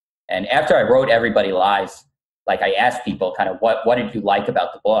 And after I wrote Everybody Lies, like I asked people kind of what did you like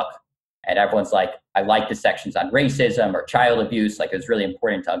about the book? And everyone's like, I like the sections on racism or child abuse. Like it was really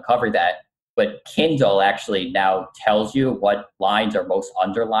important to uncover that. But Kindle actually now tells you what lines are most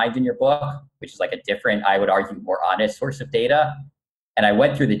underlined in your book, which is like a different, I would argue, more honest source of data. And I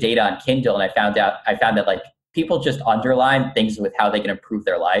went through the data on Kindle and I found that like people just underline things with how they can improve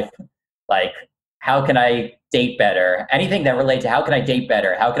their life. Like, how can I date better? Anything that relates to how can I date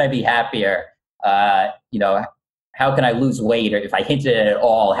better? How can I be happier? How can I lose weight? Or if I hinted at it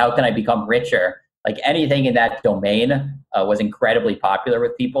all, how can I become richer? Like anything in that domain was incredibly popular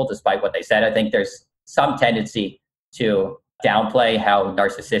with people, despite what they said. I think there's some tendency to downplay how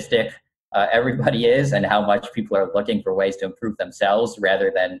narcissistic everybody is and how much people are looking for ways to improve themselves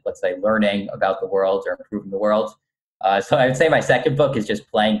rather than, let's say, learning about the world or improving the world. So I would say my second book is just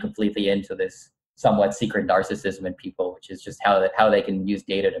playing completely into this somewhat secret narcissism in people, which is just how they can use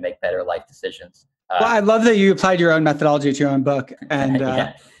data to make better life decisions. Well, I love that you applied your own methodology to your own book. And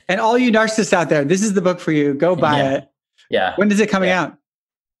and all you narcissists out there, this is the book for you. Go buy it. Yeah. When is it coming out?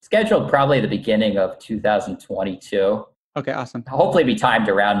 Scheduled probably the beginning of 2022. Okay, awesome. Hopefully be timed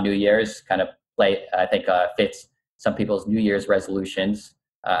around New Year's, kind of fits some people's New Year's resolutions,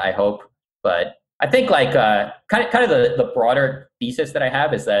 I hope. But I think like kind of the broader thesis that I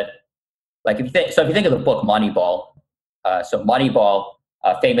have is that, like, if you think of the book Moneyball, so Moneyball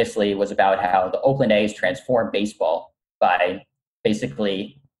famously was about how the Oakland A's transformed baseball by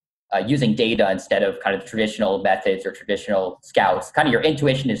basically using data instead of kind of traditional methods or traditional scouts. Kind of your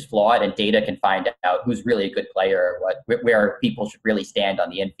intuition is flawed and data can find out who's really a good player or where people should really stand on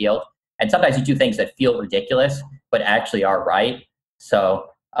the infield. And sometimes you do things that feel ridiculous, but actually are right. So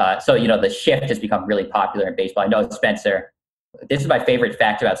the shift has become really popular in baseball. I know Spencer, this is my favorite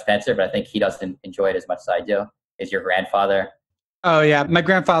fact about Spencer, but I think he doesn't enjoy it as much as I do, is your grandfather. Oh yeah. My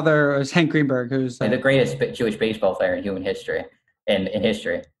grandfather was Hank Greenberg, who's the greatest Jewish baseball player in human history, in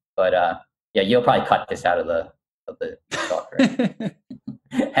history. But you'll probably cut this out of the talk. Right?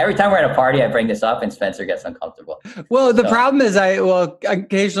 Every time we're at a party, I bring this up, and Spencer gets uncomfortable. Well, the problem is I will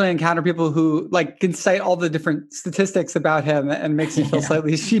occasionally encounter people who like can cite all the different statistics about him, and makes me feel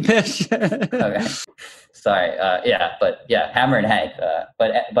slightly sheepish. Okay, sorry. Hammer and Hank.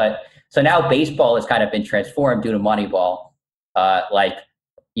 But so now baseball has kind of been transformed due to Moneyball.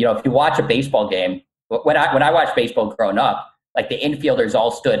 If you watch a baseball game, when I watched baseball growing up, like the infielders all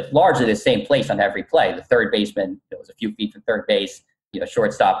stood largely the same place on every play. The third baseman was a few feet from third base,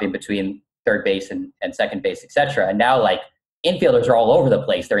 shortstop in between third base and second base, etc. And now like infielders are all over the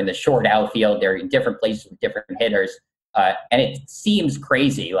place. They're in the short outfield. They're in different places with different hitters. And it seems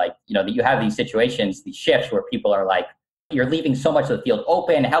crazy, that you have these situations, these shifts where people are like, you're leaving so much of the field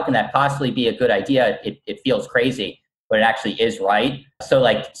open. How can that possibly be a good idea? It feels crazy, but it actually is right. So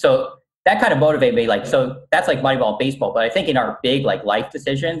that kind of motivated me. So that's like Moneyball baseball. But I think in our big life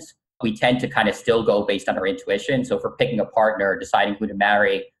decisions, we tend to kind of still go based on our intuition. So if we're picking a partner, deciding who to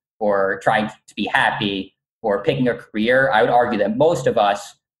marry, or trying to be happy, or picking a career, I would argue that most of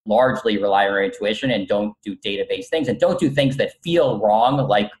us largely rely on our intuition and don't do database things and don't do things that feel wrong,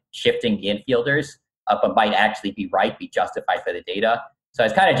 like shifting the infielders, but might actually be right, be justified by the data. So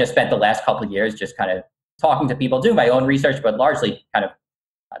I've kind of just spent the last couple of years just kind of talking to people, doing my own research, but largely kind of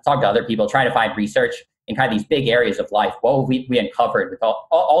talking to other people, trying to find research in kind of these big areas of life. What we uncovered with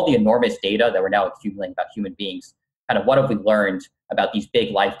all the enormous data that we're now accumulating about human beings, kind of what have we learned about these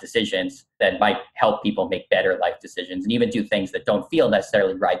big life decisions that might help people make better life decisions and even do things that don't feel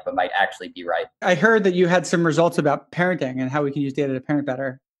necessarily right, but might actually be right. I heard that you had some results about parenting and how we can use data to parent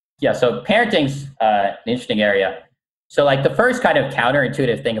better. Yeah, so parenting's an interesting area. So like the first kind of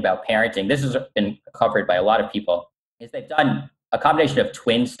counterintuitive thing about parenting, this has been covered by a lot of people, is they've done a combination of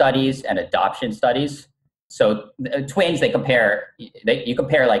twin studies and adoption studies. So twins, you compare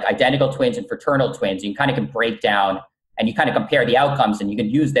like identical twins and fraternal twins. You kind of can break down and you kind of compare the outcomes, and you can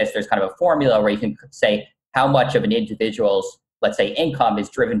use this. There's kind of a formula where you can say how much of an individual's, let's say, income is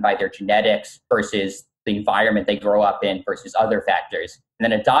driven by their genetics versus the environment they grow up in versus other factors.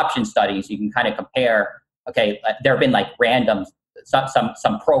 And then adoption studies, you can kind of compare, okay, there have been like random,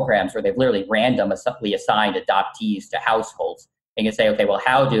 some programs where they've literally randomly assigned adoptees to households. And you can say, okay, well,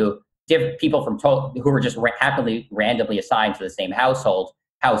 how do people from who were just happily randomly assigned to the same household,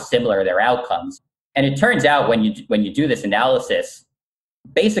 how similar are their outcomes? And it turns out when you do this analysis,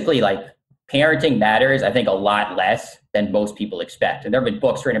 basically like parenting matters, I think, a lot less than most people expect. And there have been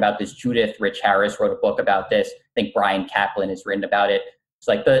books written about this. Judith Rich Harris wrote a book about this. I think Brian Kaplan has written about it. It's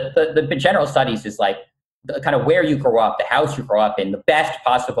like the general studies is like the kind of where you grow up, the house you grow up in, the best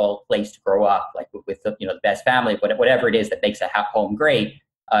possible place to grow up, like with the best family, whatever it is that makes a home great,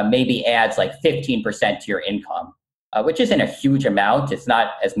 maybe adds like 15% to your income. Which isn't a huge amount. It's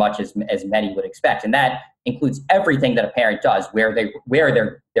not as much as many would expect. And that includes everything that a parent does, where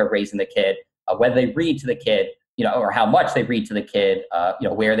they're raising the kid, whether they read to the kid, or how much they read to the kid,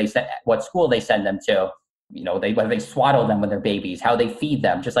 where they send, what school they send them to, whether they swaddle them when they're babies, how they feed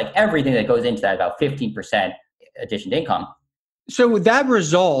them, just like everything that goes into that, about 15% addition to income. So with that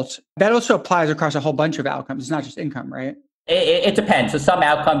result, that also applies across a whole bunch of outcomes. It's not just income, right? It depends. So some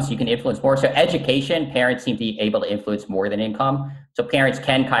outcomes you can influence more. So education, parents seem to be able to influence more than income. So parents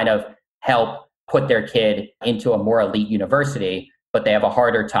can kind of help put their kid into a more elite university, but they have a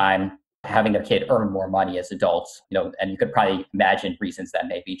harder time having their kid earn more money as adults. And you could probably imagine reasons that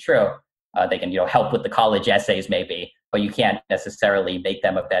may be true. They can, help with the college essays maybe, but you can't necessarily make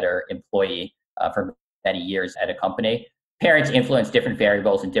them a better employee for many years at a company. Parents influence different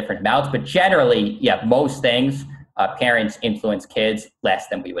variables in different amounts, but generally, most things, parents influence kids less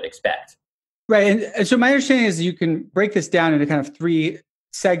than we would expect. Right. And so my understanding is you can break this down into kind of three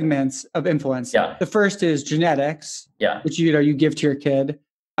segments of influence. Yeah. The first is genetics, which you give to your kid.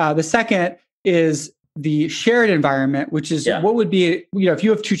 The second is the shared environment, which is what would be, if you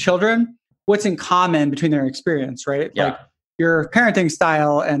have two children, what's in common between their experience, right? Yeah. Like your parenting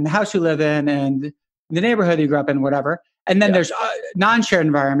style and the house you live in and the neighborhood you grew up in, whatever. And then there's non-shared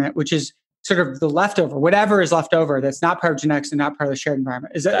environment, which is sort of the leftover, whatever is left over that's not part of genetics and not part of the shared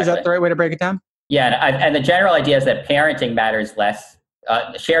environment. Is that the right way to break it down? Yeah, and the general idea is that parenting matters less,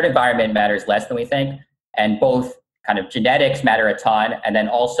 the shared environment matters less than we think, and both kind of genetics matter a ton, and then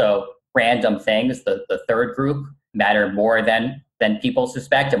also random things, the third group, matter more than people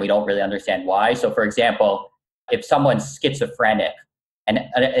suspect, and we don't really understand why. So for example, if someone's schizophrenic and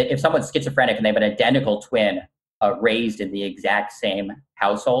they have an identical twin raised in the exact same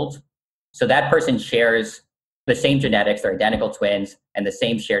household, so that person shares the same genetics, they're identical twins, and the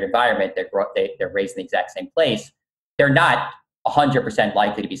same shared environment, they're raised in the exact same place, they're not 100%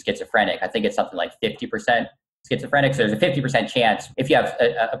 likely to be schizophrenic. I think it's something like 50% schizophrenic. So there's a 50% chance if you have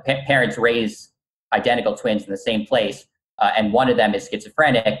parents raise identical twins in the same place, and one of them is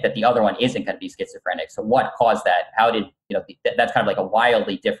schizophrenic, that the other one isn't going to be schizophrenic. So what caused that? How did, that's kind of like a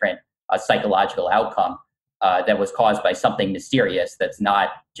wildly different psychological outcome that was caused by something mysterious that's not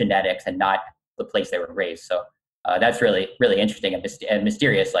genetics and not the place they were raised. So that's really, really interesting and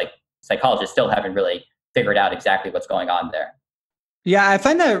mysterious. Like psychologists still haven't really figured out exactly what's going on there. Yeah, I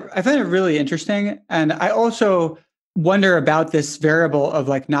find it really interesting. And I also wonder about this variable of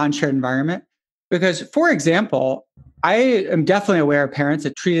like non-shared environment, because for example, I am definitely aware of parents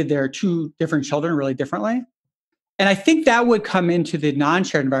that treated their two different children really differently. And I think that would come into the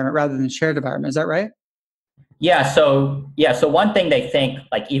non-shared environment rather than shared environment. Is that right? Yeah. So one thing they think,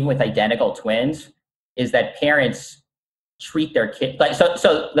 like even with identical twins, is that parents treat their kid like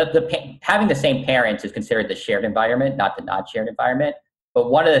so. Having the same parents is considered the shared environment, not the non-shared environment. But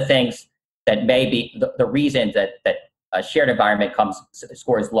one of the things that may be the reason that a shared environment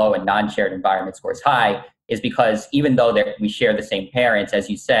scores low and non-shared environment scores high is because even though we share the same parents, as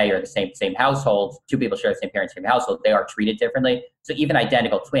you say, or the same household, two people share the same parents, same household, they are treated differently. So even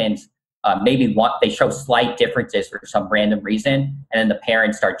identical twins, maybe they show slight differences for some random reason, and then the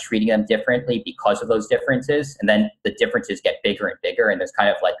parents start treating them differently because of those differences, and then the differences get bigger and bigger, and there's kind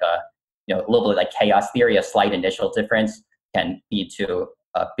of like a little bit like chaos theory. A slight initial difference can lead to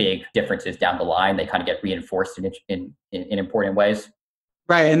big differences down the line. They kind of get reinforced in important ways.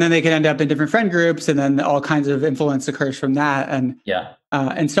 Right, and then they can end up in different friend groups, and then all kinds of influence occurs from that,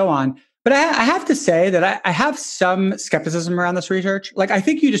 and so on. But I have to say that I have some skepticism around this research. Like, I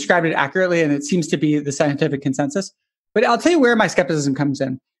think you described it accurately, and it seems to be the scientific consensus. But I'll tell you where my skepticism comes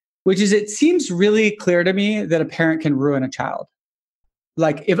in, which is it seems really clear to me that a parent can ruin a child.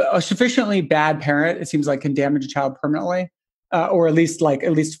 Like, if a sufficiently bad parent, it seems like, can damage a child permanently, or at least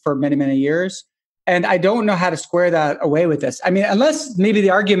for many, many years. And I don't know how to square that away with this. I mean, unless maybe the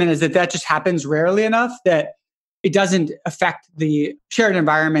argument is that just happens rarely enough that it doesn't affect the shared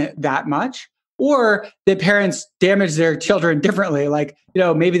environment that much, or that parents damage their children differently. Like,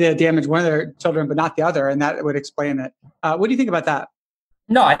 maybe they damage one of their children, but not the other, and that would explain it. What do you think about that?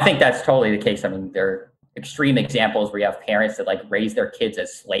 No, I think that's totally the case. I mean, there are extreme examples where you have parents that raise their kids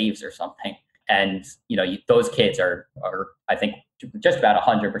as slaves or something. And, those kids are, I think, just about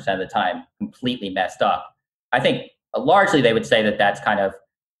 100% of the time completely messed up. I think largely they would say that that's kind of,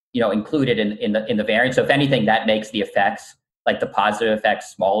 included in the variance. So if anything, that makes the effects, like the positive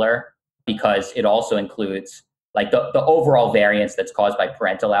effects, smaller, because it also includes the overall variance that's caused by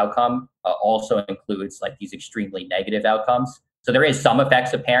parental outcome also includes these extremely negative outcomes. So there is some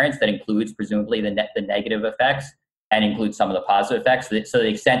effects of parents that includes presumably the negative effects, and include some of the positive effects. So to the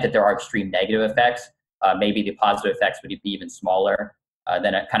extent that there are extreme negative effects, maybe the positive effects would be even smaller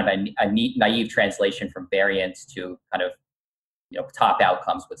than a kind of a naive translation from variance to kind of top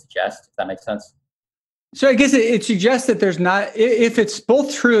outcomes would suggest, if that makes sense. So I guess it suggests that there's not, if it's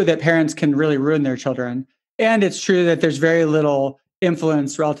both true that parents can really ruin their children, and it's true that there's very little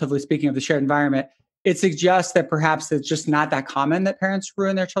influence, relatively speaking, of the shared environment, it suggests that perhaps it's just not that common that parents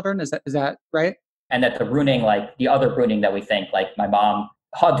ruin their children. Is that right? And that the ruining, the other ruining that we think, my mom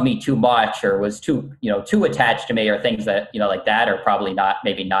hugged me too much or was too attached to me, or things that, like that, are probably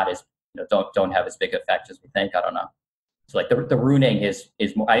maybe not as, don't have as big effect as we think. I don't know. So the ruining is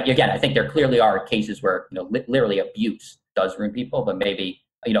more, again, I think there clearly are cases where, literally abuse does ruin people, but maybe,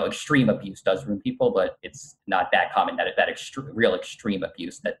 extreme abuse does ruin people, but it's not that common that real extreme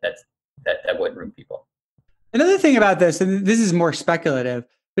abuse that would ruin people. Another thing about this, and this is more speculative,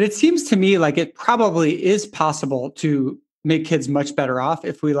 but it seems to me like it probably is possible to make kids much better off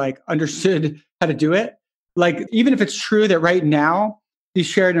if we understood how to do it. Even if it's true that right now the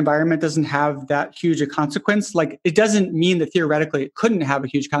shared environment doesn't have that huge a consequence, it doesn't mean that theoretically it couldn't have a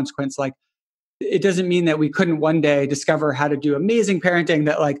huge consequence. It doesn't mean that we couldn't one day discover how to do amazing parenting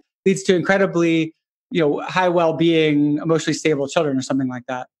that leads to incredibly, high well-being, emotionally stable children or something like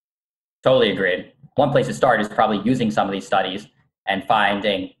that. Totally agreed. One place to start is probably using some of these studies and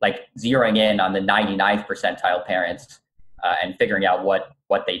finding, zeroing in on the 99th percentile parents and figuring out what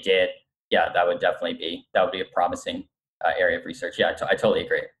they did. Yeah, that would be a promising area of research. Yeah, I totally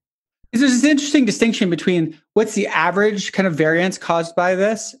agree. There's this interesting distinction between what's the average kind of variance caused by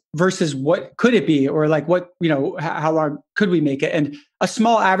this versus what could it be, or how long could we make it? And a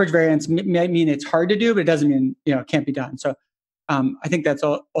small average variance might mean it's hard to do, but it doesn't mean, it can't be done. So I think that's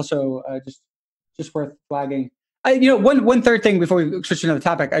also just worth flagging. One third thing before we switch to another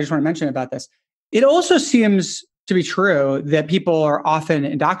topic, I just want to mention about this. It also seems to be true that people are often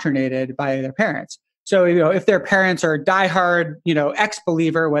indoctrinated by their parents. So, if their parents are diehard,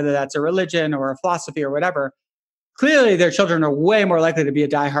 ex-believer, whether that's a religion or a philosophy or whatever, clearly their children are way more likely to be a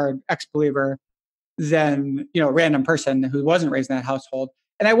diehard ex-believer than, a random person who wasn't raised in that household.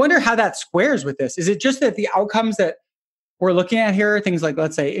 And I wonder how that squares with this. Is it just that the outcomes that we're looking at here, things like,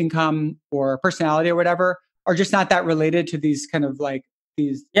 let's say, income or personality or whatever, are just not that related to these kind of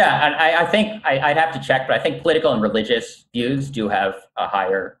these? Yeah, and I think I'd have to check, but I think political and religious views do have a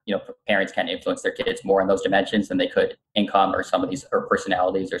higher, parents can influence their kids more in those dimensions than they could income or some of these, or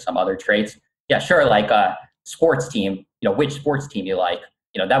personalities or some other traits. Yeah, sure, a sports team, which sports team you like,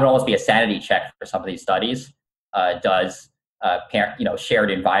 that would almost be a sanity check for some of these studies. Does shared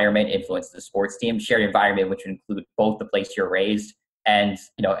environment influence the sports team? Shared environment, which would include both the place you're raised and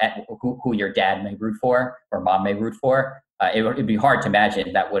who your dad may root for or mom may root for. It'd be hard to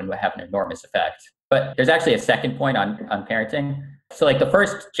imagine that wouldn't have an enormous effect. But there's actually a second point on parenting. So the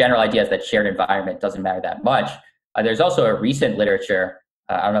first general idea is that shared environment doesn't matter that much. There's also a recent literature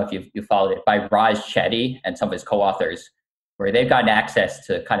I don't know if you followed it, by Raj Chetty and some of his co-authors, where they've gotten access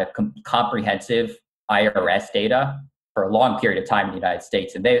to kind of comprehensive IRS data for a long period of time in the United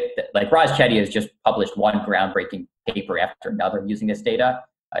States. And like Raj Chetty has just published one groundbreaking paper after another using this data.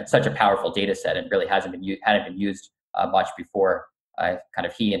 It's such a powerful data set and really hadn't been used much before kind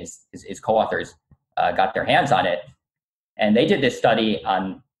of he and his co-authors got their hands on it. And they did this study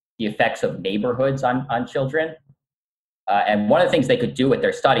on the effects of neighborhoods on children. And one of the things they could do with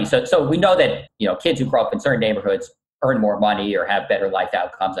their study, so we know that kids who grow up in certain neighborhoods earn more money or have better life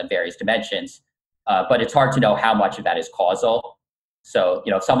outcomes on various dimensions, but it's hard to know how much of that is causal. So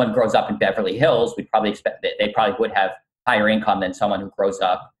if someone grows up in Beverly Hills, we'd probably expect that they probably would have higher income than someone who grows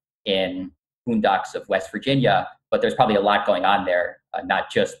up in boondocks of West Virginia, but there's probably a lot going on there, not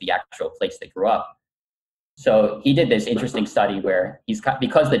just the actual place they grew up. So he did this interesting study where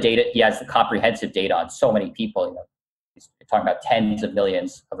because the data, he has the comprehensive data on so many people, he's talking about tens of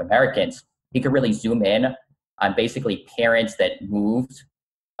millions of Americans, he could really zoom in on basically parents that moved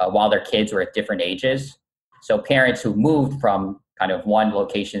while their kids were at different ages. So parents who moved from kind of one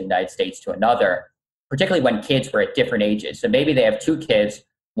location in the United States to another, particularly when kids were at different ages. So maybe they have two kids,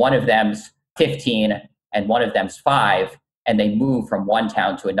 one of them's 15 and one of them's 5, and they move from one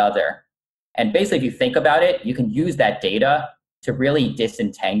town to another. And basically, if you think about it, you can use that data to really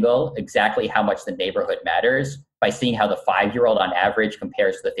disentangle exactly how much the neighborhood matters by seeing how the 5-year-old on average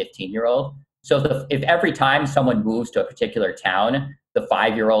compares to the 15-year-old. So if every time someone moves to a particular town, the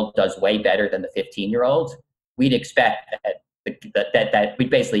 5-year-old does way better than the 15-year-old, we'd expect that we'd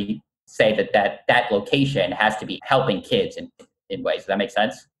basically say that location has to be helping kids in ways. Does that make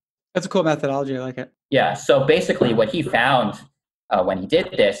sense? That's a cool methodology. I like it. Yeah. So basically what he found when he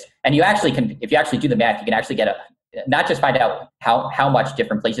did this, and you actually can, if you actually do the math, you can actually get not just find out how much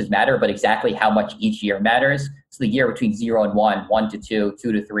different places matter, but exactly how much each year matters. So the year between 0 and 1, 1 to 2,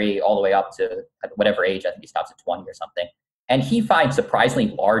 2 to 3, all the way up to whatever age, I think he stops at 20 or something. And he finds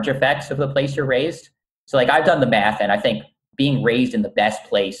surprisingly large effects of the place you're raised. So like I've done the math, and I think being raised in the best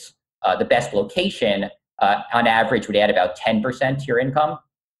place, the best location, on average would add about 10% to your income.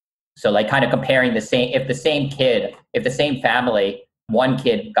 So like kind of comparing if the same family, one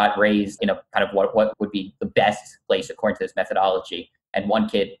kid got raised in a kind of what would be the best place according to this methodology, and one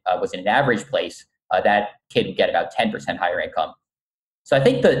kid was in an average place, that kid would get about 10% higher income. So I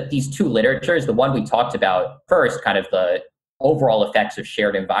think these two literatures, the one we talked about first, kind of the overall effects of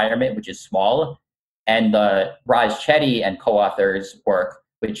shared environment, which is small, and the Raj Chetty and co-authors work,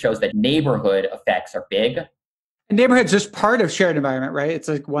 which shows that neighborhood effects are big. And neighborhood's just part of shared environment, right? It's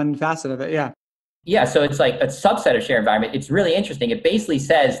like one facet of it, yeah. Yeah, so it's like a subset of shared environment. It's really interesting. It basically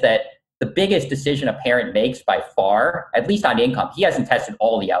says that the biggest decision a parent makes by far, at least on income, he hasn't tested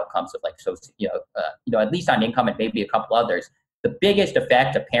all the outcomes of at least on income and maybe a couple others. The biggest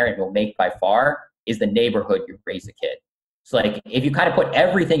effect a parent will make by far is the neighborhood you raise a kid. So like if you kind of put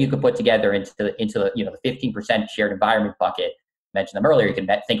everything you could put together into the 15% shared environment bucket, mentioned them earlier, you can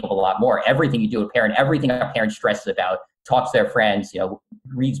think of a lot more. Everything you do with a parent, everything a parent stresses about, talks to their friends,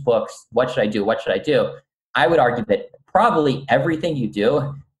 reads books, what should I do? What should I do? I would argue that probably everything you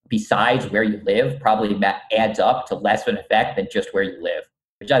do besides where you live probably adds up to less of an effect than just where you live,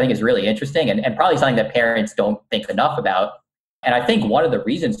 which I think is really interesting and probably something that parents don't think enough about. And I think one of the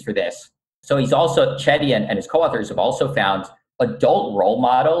reasons for this, so Chetty and his co-authors have also found adult role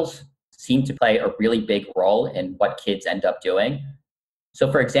models seem to play a really big role in what kids end up doing.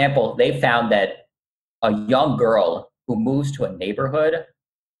 So for example, they found that a young girl who moves to a neighborhood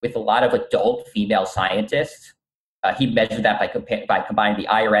with a lot of adult female scientists, he measured that by combining the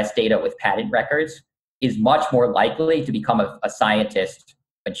IRS data with patent records, is much more likely to become a scientist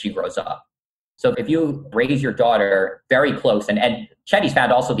when she grows up. So if you raise your daughter very close, and Chetty's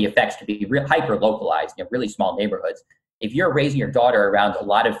found also the effects to be hyper-localized, really small neighborhoods. If you're raising your daughter around a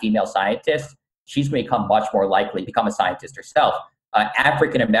lot of female scientists, she's going to become much more likely to become a scientist herself.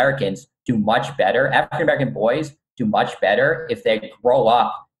 African-American boys do much better if they grow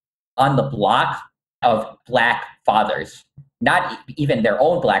up on the block of Black fathers. Not even their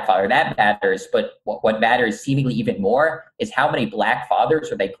own Black father, that matters, but what matters seemingly even more is how many Black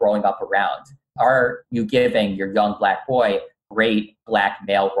fathers are they growing up around? Are you giving your young Black boy great Black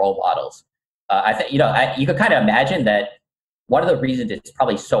male role models? I think, you could kind of imagine that one of the reasons it's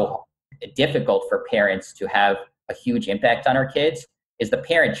probably so difficult for parents to have a huge impact on our kids is the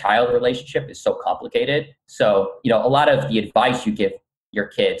parent-child relationship is so complicated. So, a lot of the advice you give your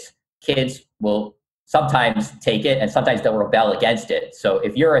kids will sometimes take it and sometimes they'll rebel against it. So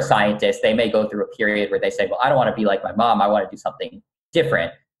if you're a scientist, they may go through a period where they say, well, I don't want to be like my mom. I want to do something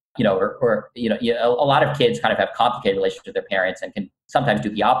different. A lot of kids kind of have complicated relationships with their parents and can sometimes do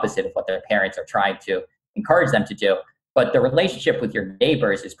the opposite of what their parents are trying to encourage them to do. But the relationship with your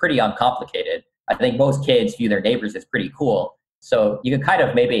neighbors is pretty uncomplicated. I think most kids view their neighbors as pretty cool. So you can kind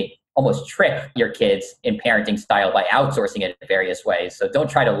of maybe almost trick your kids in parenting style by outsourcing it in various ways. So don't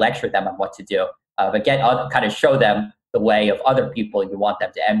try to lecture them on what to do, but kind of show them the way of other people you want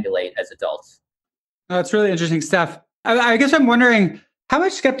them to emulate as adults. Oh, that's really interesting stuff. I guess I'm wondering, how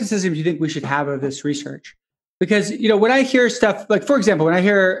much skepticism do you think we should have of this research? Because, when I hear stuff, like, for example, when I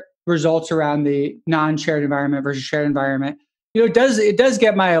hear results around the non-shared environment versus shared environment, it does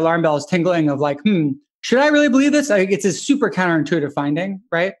get my alarm bells tingling of like, should I really believe this? It's a super counterintuitive finding,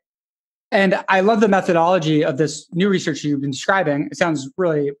 right? And I love the methodology of this new research you've been describing. It sounds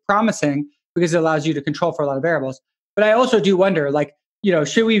really promising because it allows you to control for a lot of variables. But I also do wonder, like,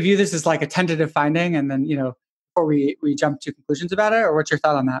 should we view this as like a tentative finding and then, before we jump to conclusions about it? Or what's your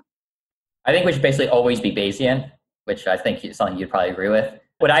thought on that? I think we should basically always be Bayesian, which I think is something you'd probably agree with.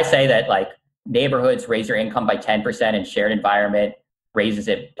 Would I say that like neighborhoods raise your income by 10% and shared environment raises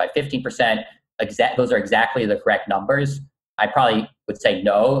it by 15%? Those are exactly the correct numbers. I probably would say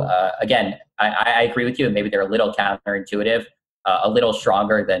no. Again, I agree with you. Maybe they're a little counterintuitive, a little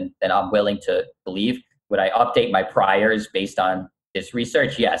stronger than I'm willing to believe. Would I update my priors based on this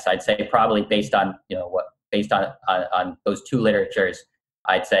research? Yes, I'd say probably based on based on those two literatures.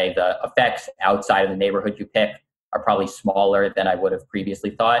 I'd say the effects outside of the neighborhood you pick are probably smaller than I would have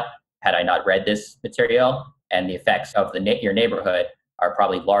previously thought had I not read this material, and the effects of your neighborhood are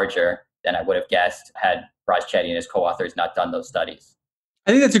probably larger than I would have guessed had Raj Chetty and his co-authors not done those studies.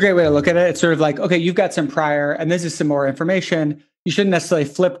 I think that's a great way to look at it. It's sort of like, okay, you've got some prior, and this is some more information. You shouldn't necessarily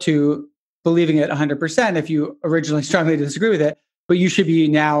flip to believing it 100% if you originally strongly disagree with it, but you should be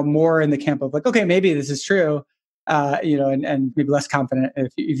now more in the camp of like, okay, maybe this is true, and maybe less confident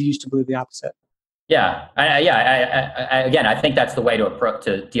if you used to believe the opposite. Yeah, again, I think that's the way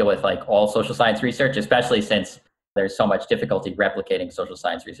to deal with like all social science research, especially since there's so much difficulty replicating social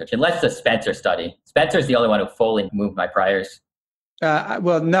science research. Unless the Spencer study. Spencer's the only one who fully moved my priors.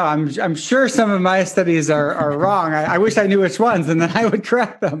 Well, no, I'm sure some of my studies are wrong. I wish I knew which ones, and then I would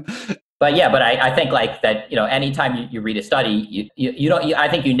correct them. But I think like that, anytime you read a study, you don't. I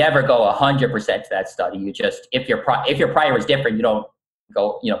think you never go 100% to that study. You just if your prior is different, you don't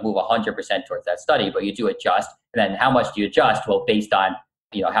go move 100% towards that study, but you do adjust. And then how much do you adjust? Well, based on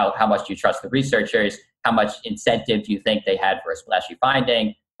how much do you trust the researchers, how much incentive do you think they had for a splashy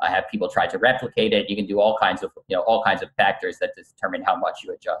finding? Have people tried to replicate it? You can do all kinds of factors that determine how much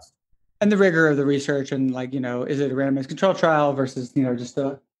you adjust. And the rigor of the research, and is it a randomized control trial versus just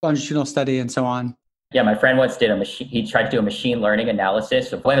a longitudinal study and so on. Yeah, my friend once he tried to do a machine learning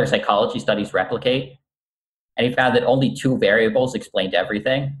analysis of whether psychology studies replicate, and he found that only 2 variables explained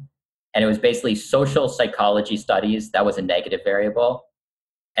everything, and it was basically social psychology studies that was a negative variable,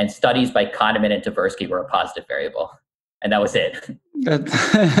 and studies by Kahneman and Tversky were a positive variable. And that was it.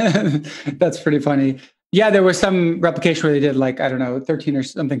 That's pretty funny. Yeah, there was some replication where they did 13 or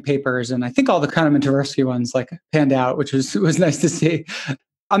something papers. And I think all the Kahneman and Tversky ones panned out, which was nice to see.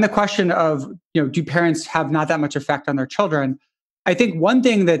 On the question of, do parents have not that much effect on their children? I think one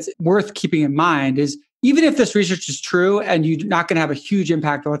thing that's worth keeping in mind is even if this research is true and you're not going to have a huge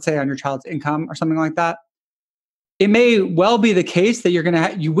impact, let's say on your child's income or something like that, it may well be the case that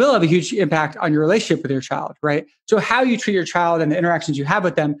you will have a huge impact on your relationship with your child, right? So how you treat your child and the interactions you have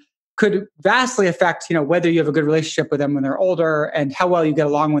with them could vastly affect, whether you have a good relationship with them when they're older and how well you get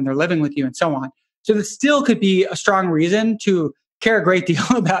along when they're living with you and so on. So this still could be a strong reason to care a great deal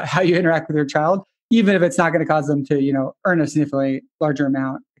about how you interact with your child, even if it's not going to cause them to, earn a significantly larger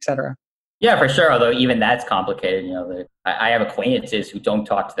amount, et cetera. Yeah, for sure. Although even that's complicated. I have acquaintances who don't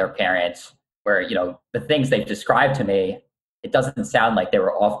talk to their parents, where, the things they've described to me, it doesn't sound like they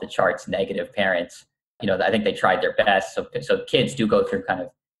were off the charts negative parents. I think they tried their best. So kids do go through kind of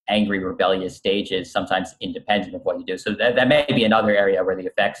angry, rebellious stages, sometimes independent of what you do. So that may be another area where the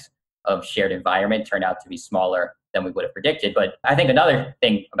effects of shared environment turn out to be smaller than we would have predicted. But I think another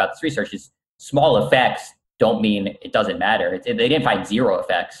thing about this research is small effects don't mean it doesn't matter. They didn't find 0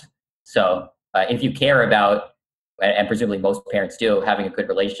 effects. So if you care about, and presumably most parents do, having a good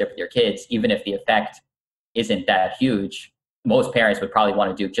relationship with your kids, even if the effect isn't that huge, most parents would probably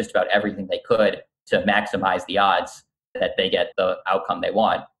want to do just about everything they could to maximize the odds that they get the outcome they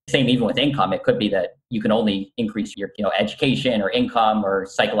want. Same even with income. It could be that you can only increase your education or income or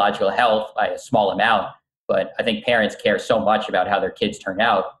psychological health by a small amount. But I think parents care so much about how their kids turn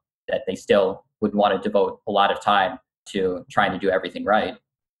out that they still would want to devote a lot of time to trying to do everything right.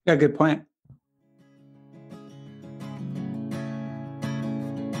 Yeah, good point.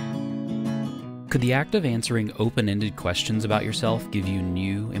 Could the act of answering open-ended questions about yourself give you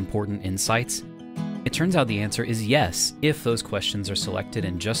new, important insights? It turns out the answer is yes, if those questions are selected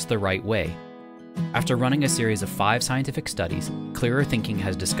in just the right way. After running a series of 5 scientific studies, Clearer Thinking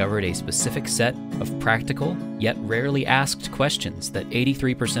has discovered a specific set of practical, yet rarely asked questions that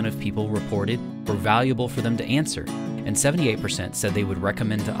 83% of people reported were valuable for them to answer, and 78% said they would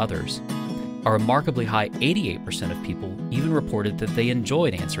recommend to others. A remarkably high 88% of people even reported that they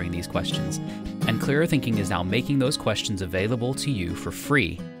enjoyed answering these questions, and Clearer Thinking is now making those questions available to you for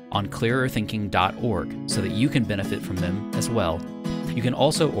free on clearerthinking.org so that you can benefit from them as well. You can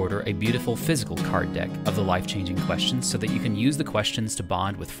also order a beautiful physical card deck of the life-changing questions so that you can use the questions to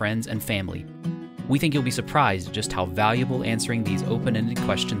bond with friends and family. We think you'll be surprised at just how valuable answering these open-ended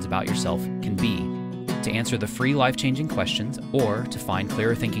questions about yourself can be. To answer the free life-changing questions or to find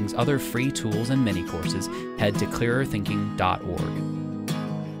Clearer Thinking's other free tools and mini-courses, head to clearerthinking.org.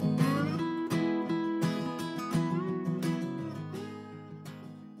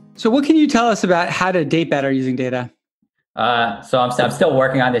 So what can you tell us about how to date better using data? So I'm still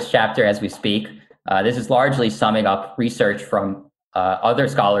working on this chapter as we speak. This is largely summing up research from other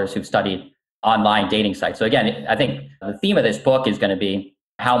scholars who've studied online dating sites. So again, I think the theme of this book is going to be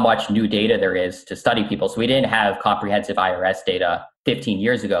how much new data there is to study people. So we didn't have comprehensive IRS data 15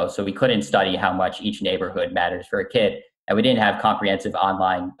 years ago, so we couldn't study how much each neighborhood matters for a kid. And we didn't have comprehensive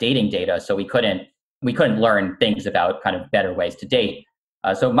online dating data, so we couldn't learn things about kind of better ways to date.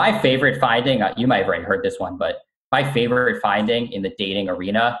 So my favorite finding, you might have already heard this one, but my favorite finding in the dating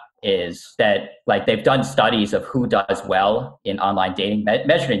arena is that like they've done studies of who does well in online dating,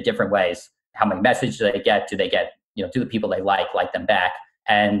 measured in different ways. How many messages do they get? Do they get, do the people they like them back?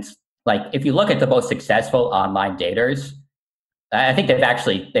 And like, if you look at the most successful online daters, I think they've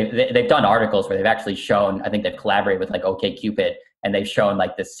done articles where they've actually shown, I think they've collaborated with like OkCupid, and they've shown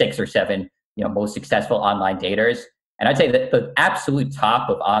like the 6 or 7, most successful online daters. And I'd say that the absolute top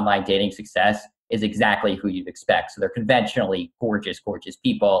of online dating success is exactly who you'd expect. So they're conventionally gorgeous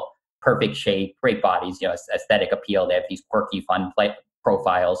people, perfect shape, great bodies, aesthetic appeal. They have these quirky, fun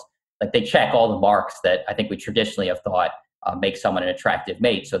profiles. Like they check all the marks that I think we traditionally have thought make someone an attractive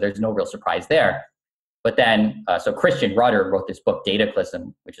mate. So there's no real surprise there. But then, so Christian Rudder wrote this book,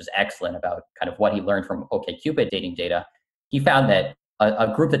 Dataclysm, which is excellent about kind of what he learned from OkCupid dating data. He found that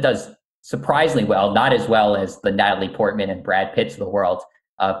a group that does surprisingly well, not as well as the Natalie Portman and Brad Pitts of the world,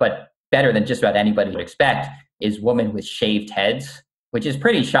 but better than just about anybody would expect, is women with shaved heads, which is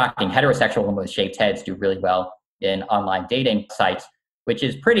pretty shocking. Heterosexual women with shaved heads do really well in online dating sites, which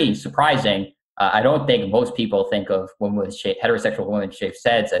is pretty surprising. I don't think most people think of women with heterosexual women with shaved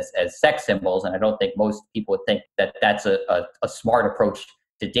heads as sex symbols, and I don't think most people would think that that's a smart approach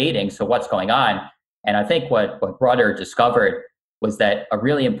to dating. So what's going on? And I think what Rudder discovered was that a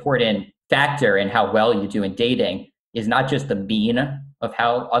really important factor in how well you do in dating is not just the mean of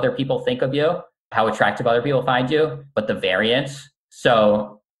how other people think of you, how attractive other people find you, but the variance.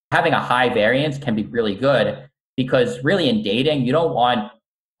 So having a high variance can be really good, because really in dating, you don't want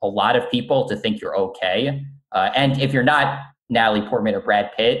a lot of people to think you're okay. And if you're not Natalie Portman or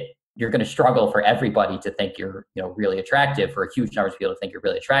Brad Pitt, you're going to struggle for everybody to think you're really attractive, for a huge number of people to think you're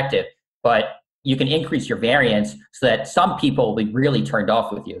really attractive. But you can increase your variance so that some people will be really turned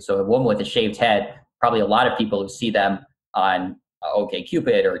off with you. So a woman with a shaved head, probably a lot of people who see them on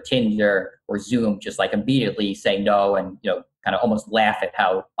OkCupid or Tinder or Zoom just like immediately say no and kind of almost laugh at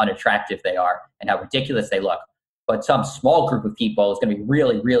how unattractive they are and how ridiculous they look. But some small group of people is going to be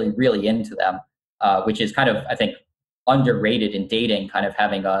really, really, really into them, which is kind of, I think, underrated in dating, kind of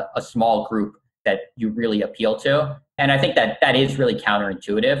having a small group that you really appeal to. And I think that is really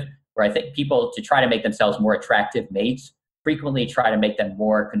counterintuitive, where I think people, to try to make themselves more attractive mates, frequently try to make them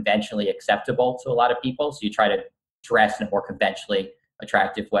more conventionally acceptable to a lot of people. So you try to dress in a more conventionally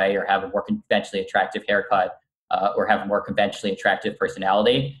attractive way, or have a more conventionally attractive haircut, or have a more conventionally attractive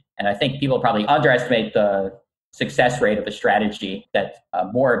personality. And I think people probably underestimate the success rate of a strategy that's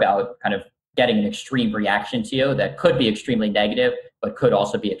more about kind of getting an extreme reaction to you that could be extremely negative, but could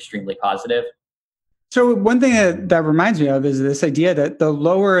also be extremely positive. So one thing that reminds me of is this idea that the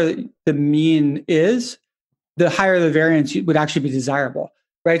lower the mean is, the higher the variance would actually be desirable,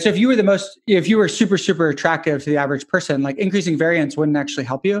 right? So if you were super, super attractive to the average person, like increasing variance wouldn't actually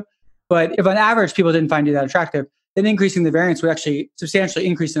help you. But if on average people didn't find you that attractive, then increasing the variance would actually substantially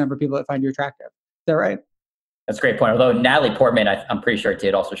increase the number of people that find you attractive. Is that right? That's a great point. Although Natalie Portman, I'm pretty sure,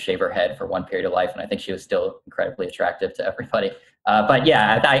 did also shave her head for one period of life, and I think she was still incredibly attractive to everybody. But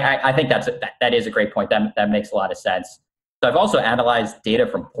yeah, I think that is a great point. That makes a lot of sense. So I've also analyzed data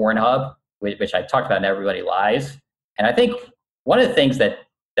from Pornhub, which I talked about in Everybody Lies, and I think one of the things that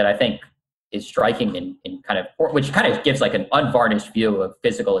I think is striking in kind of, which kind of gives like an unvarnished view of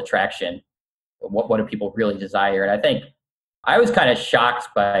physical attraction. What do people really desire? And I think I was kind of shocked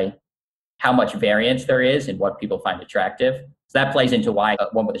by how much variance there is in what people find attractive. So that plays into why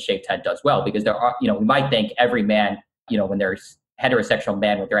one with a shaved head does well, because there are, we might think every man, when there's heterosexual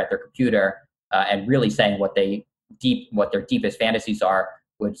men, when they're at their computer and really saying what their deepest fantasies are,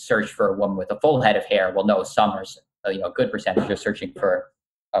 would search for a woman with a full head of hair. Well, no, some are, a good percentage are searching for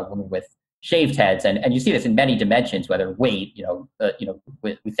a woman with shaved heads. And you see this in many dimensions, whether weight,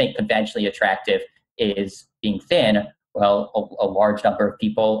 we think conventionally attractive is being thin. Well, a large number of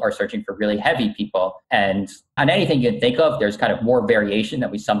people are searching for really heavy people. And on anything you can think of, there's kind of more variation than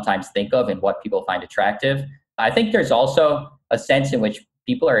we sometimes think of in what people find attractive. I think there's also a sense in which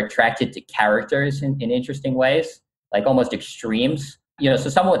people are attracted to characters in interesting ways, like almost extremes. So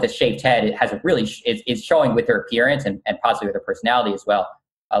someone with a shaved head has it's showing with their appearance and possibly with their personality as well,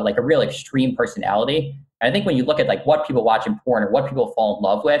 like a real extreme personality. And I think when you look at like what people watch in porn or what people fall in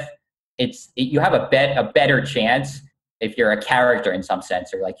love with, you have a better chance if you're a character in some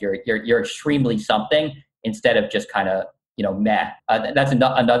sense, or like you're extremely something instead of just kind of meh. That's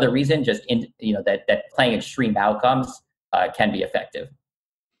another reason, just that playing extreme outcomes can be effective.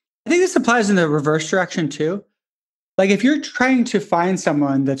 I think this applies in the reverse direction too. Like if you're trying to find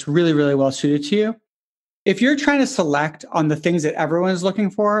someone that's really, really well suited to you, if you're trying to select on the things that everyone is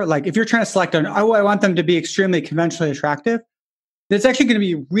looking for, like if you're trying to select on, I want them to be extremely conventionally attractive, it's actually going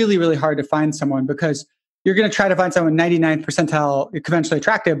to be really, really hard to find someone, because you're going to try to find someone 99th percentile conventionally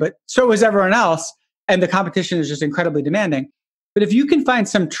attractive, but so is everyone else. And the competition is just incredibly demanding. But if you can find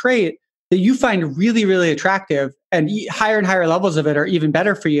some trait that you find really, really attractive, and higher and higher levels of it are even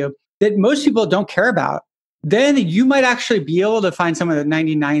better for you, that most people don't care about, then you might actually be able to find someone at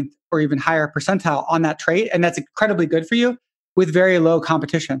 99th or even higher percentile on that trait. And that's incredibly good for you with very low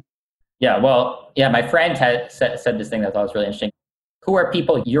competition. Yeah, well, my friend had said this thing that I thought was really interesting. Who are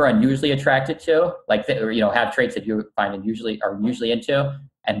people you're unusually attracted to, like, have traits that you find are usually into?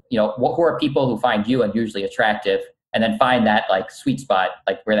 And, who are people who find you unusually attractive? And then find that like sweet spot,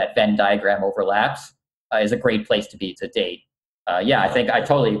 like where that Venn diagram overlaps, is a great place to be to date. I think I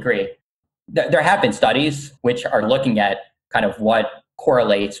totally agree. There have been studies which are looking at kind of what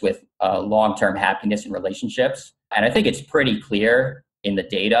correlates with long-term happiness in relationships. And I think it's pretty clear in the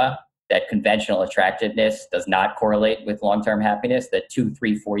data that conventional attractiveness does not correlate with long-term happiness, that 2,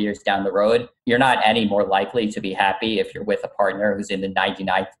 3, 4 years down the road, you're not any more likely to be happy if you're with a partner who's in the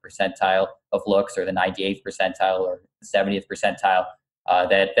 99th percentile of looks, or the 98th percentile, or the 70th percentile,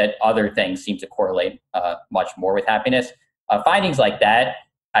 that other things seem to correlate much more with happiness. Findings like that,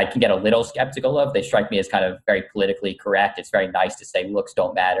 I can get a little skeptical of. They strike me as kind of very politically correct. It's very nice to say looks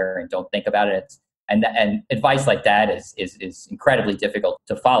don't matter and don't think about it. And advice like that is incredibly difficult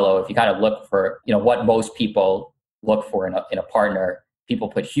to follow. If you kind of look for, what most people look for in a partner, people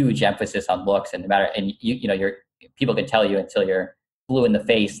put huge emphasis on looks, and no matter, and people can tell you until you're blue in the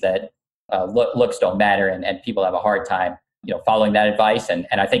face that looks don't matter, and people have a hard time, following that advice. And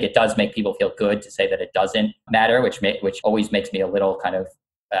I think it does make people feel good to say that it doesn't matter, which always makes me a little kind of,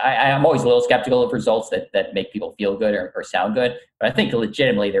 I'm always a little skeptical of results that make people feel good or sound good. But I think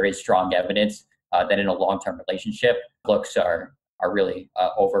legitimately there is strong evidence that in a long-term relationship, looks are really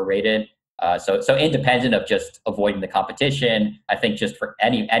overrated. So independent of just avoiding the competition, I think just for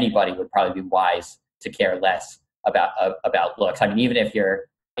anybody would probably be wise to care less about looks. I mean, even if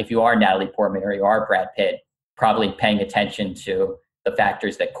you are Natalie Portman or you are Brad Pitt, probably paying attention to the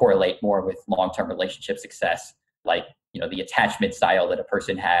factors that correlate more with long-term relationship success, like the attachment style that a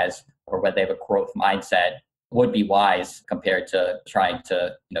person has, or whether they have a growth mindset, would be wise compared to trying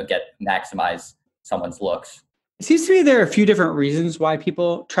to maximize someone's looks. It seems to me there are a few different reasons why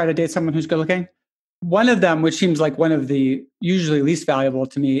people try to date someone who's good looking. One of them, which seems like one of the usually least valuable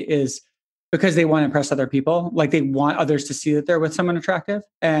to me, is because they want to impress other people. Like they want others to see that they're with someone attractive.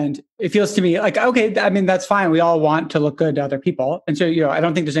 And it feels to me like, okay, I mean, that's fine. We all want to look good to other people. And so, I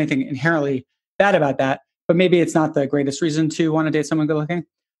don't think there's anything inherently bad about that, but maybe it's not the greatest reason to want to date someone good looking.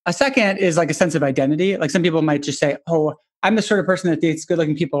 A second is like a sense of identity. Like some people might just say, oh, I'm the sort of person that dates good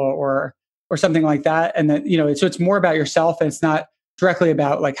looking people, or something like that. And that, so it's more about yourself, and it's not directly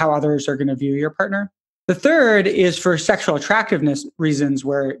about like how others are going to view your partner. The third is for sexual attractiveness reasons,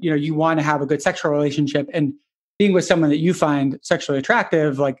 where, you want to have a good sexual relationship, and being with someone that you find sexually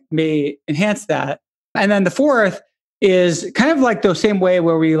attractive, like, may enhance that. And then the fourth is kind of like the same way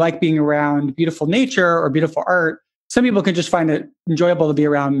where we like being around beautiful nature or beautiful art. Some people can just find it enjoyable to be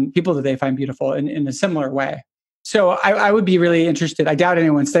around people that they find beautiful in a similar way. So I would be really interested. I doubt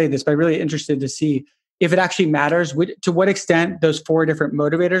anyone studied this, but I'm really interested to see if it actually matters to what extent those four different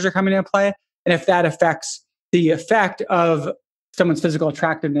motivators are coming into play, and if that affects the effect of someone's physical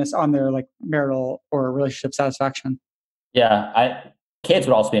attractiveness on their like marital or relationship satisfaction. Yeah, kids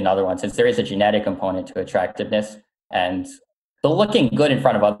would also be another one, since there is a genetic component to attractiveness. And the looking good in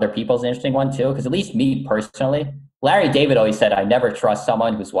front of other people is an interesting one too, because at least me personally, Larry David always said, I never trust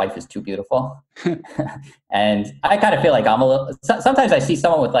someone whose wife is too beautiful. And I kind of feel like sometimes I see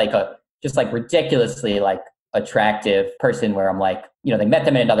someone with like just like ridiculously like attractive person where I'm like, they met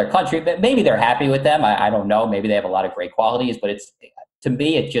them in another country, but maybe they're happy with them. I don't know. Maybe they have a lot of great qualities, but to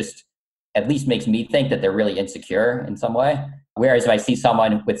me, it just at least makes me think that they're really insecure in some way. Whereas if I see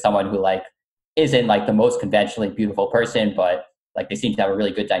someone who like isn't like the most conventionally beautiful person, but like they seem to have a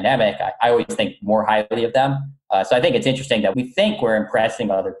really good dynamic, I always think more highly of them. So I think it's interesting that we think we're impressing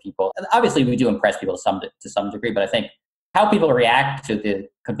other people. And obviously, we do impress people to some degree, but I think how people react to the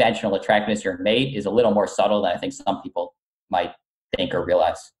conventional attractiveness of your mate is a little more subtle than I think some people might think or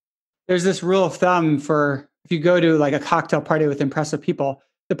realize. There's this rule of thumb for if you go to like a cocktail party with impressive people,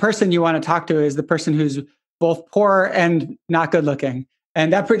 the person you want to talk to is the person who's both poor and not good looking.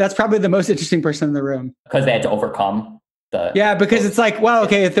 And that's probably the most interesting person in the room. Because they had to overcome because it's like, well,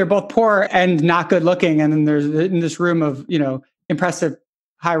 okay, if they're both poor and not good looking, and then there's in this room of, impressive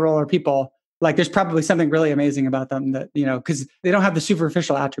high roller people, like there's probably something really amazing about them that, because they don't have the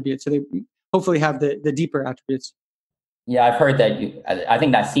superficial attributes. So they hopefully have the deeper attributes. Yeah, I've heard that. I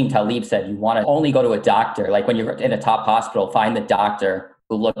think Nassim Taleb said you want to only go to a doctor. Like when you're in a top hospital, find the doctor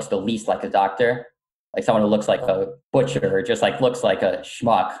who looks the least like a doctor, like someone who looks like a butcher or just like looks like a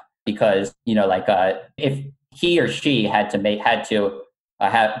schmuck. Because, if he or she had to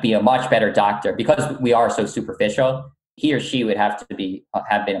be a much better doctor, because we are so superficial, he or she would have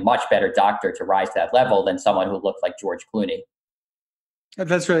been a much better doctor to rise to that level than someone who looked like George Clooney.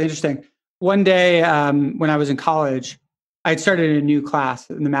 That's really interesting. One day when I was in college, I'd started a new class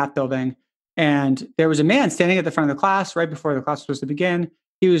in the math building, and there was a man standing at the front of the class right before the class was supposed to begin.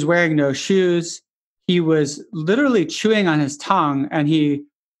 He was wearing no shoes. He was literally chewing on his tongue, and he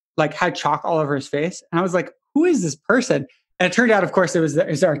like had chalk all over his face. And I was like, who is this person? And it turned out, of course, it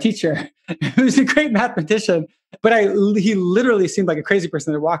was our teacher, who's a great mathematician. But he literally seemed like a crazy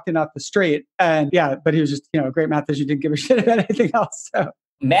person that walked in off the street. And but he was just, a great mathematician. Didn't give a shit about anything else. So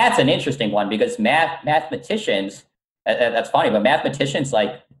math's an interesting one because mathematicians, that's funny, but mathematicians,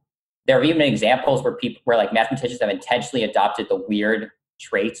 like there are even examples where like mathematicians have intentionally adopted the weird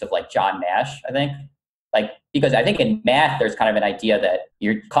traits of like John Nash, I think. Like, because I think in math, there's kind of an idea that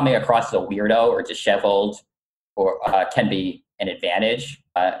you're coming across as a weirdo or disheveled or can be an advantage.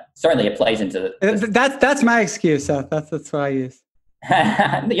 Certainly it plays into that's my excuse, Seth. That's what I use.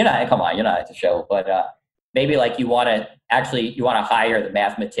 You're not at the show, but maybe like you want to hire the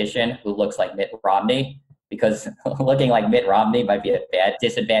mathematician who looks like Mitt Romney, because looking like Mitt Romney might be a bad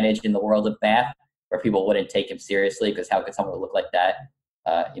disadvantage in the world of math, where people wouldn't take him seriously, because how could someone who look like that,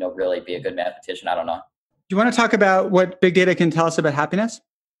 really be a good mathematician? I don't know. Do you want to talk about what big data can tell us about happiness?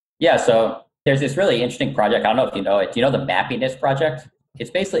 Yeah, so there's this really interesting project. I don't know if you know it. Do you know the Mappiness Project? It's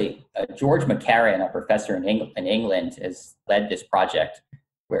basically George McCarran, a professor in England, has led this project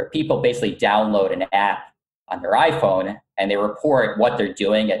where people basically download an app on their iPhone and they report what they're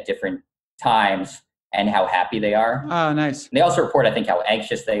doing at different times and how happy they are. Oh, nice. And they also report, I think, how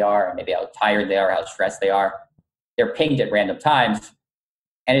anxious they are and maybe how tired they are, how stressed they are. They're pinged at random times.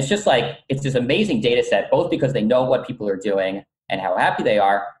 And it's just like, it's this amazing data set, both because they know what people are doing and how happy they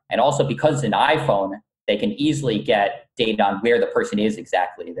are, and also because it's an iPhone, they can easily get data on where the person is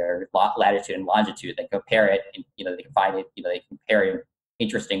exactly, their latitude and longitude. They compare it, and, they can find it, they compare it in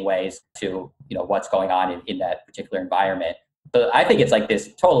interesting ways to, what's going on in that particular environment. So I think it's like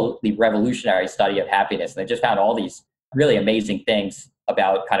this totally revolutionary study of happiness. And they just found all these really amazing things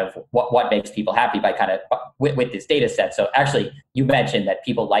about kind of what makes people happy by kind of with this data set. So actually, you mentioned that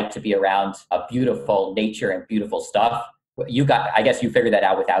people like to be around beautiful nature and beautiful stuff. I guess you figured that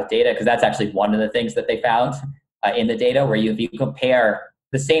out without data, because that's actually one of the things that they found in the data, where if you compare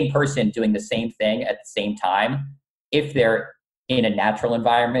the same person doing the same thing at the same time, if they're in a natural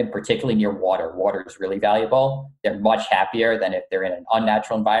environment, particularly near water is really valuable. They're much happier than if they're in an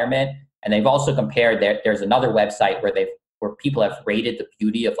unnatural environment. And they've also compared, there's another website where people have rated the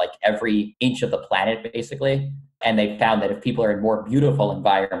beauty of like every inch of the planet, basically. And they found that if people are in more beautiful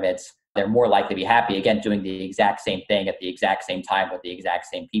environments, they're more likely to be happy, again, doing the exact same thing at the exact same time with the exact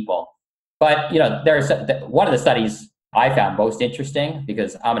same people. But, there's one of the studies I found most interesting,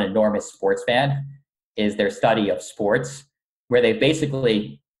 because I'm an enormous sports fan, is their study of sports, where they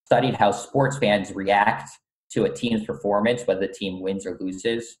basically studied how sports fans react to a team's performance, whether the team wins or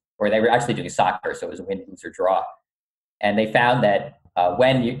loses, or they were actually doing soccer, so it was a win, lose, or draw. And they found that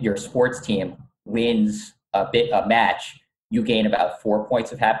when your sports team wins a match, you gain about 4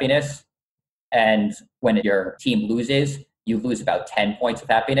 points of happiness. And when your team loses, you lose about 10 points of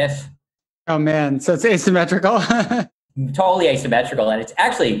happiness. Oh man, so it's asymmetrical. Totally asymmetrical. And it's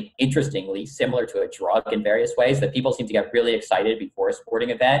actually interestingly similar to a drug in various ways, that people seem to get really excited before a sporting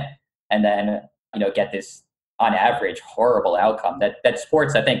event and then, get this, on average, horrible outcome. That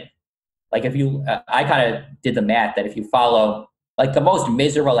sports, I think, like if you, I kind of did the math that if you follow, like the most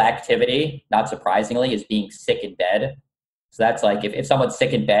miserable activity, not surprisingly, is being sick in bed. So that's like, if someone's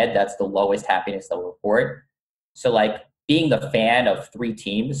sick in bed, that's the lowest happiness they'll report. So like being the fan of 3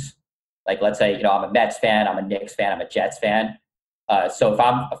 teams, like let's say, I'm a Mets fan, I'm a Knicks fan, I'm a Jets fan. So if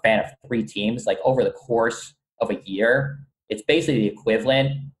I'm a fan of 3 teams, like over the course of a year, it's basically the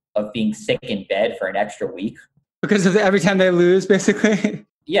equivalent of being sick in bed for an extra week. Because of every time they lose, basically.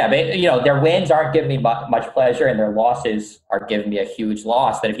 Yeah, their wins aren't giving me much pleasure, and their losses are giving me a huge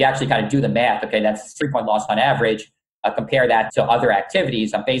loss. But if you actually kind of do the math, okay, that's a 3-point loss on average. Compare that to other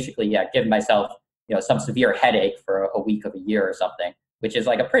activities, I'm basically giving myself some severe headache for a week of a year or something, which is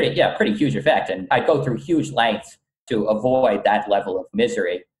like a pretty huge effect. And I go through huge lengths to avoid that level of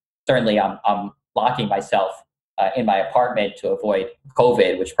misery. Certainly, I'm locking myself in my apartment to avoid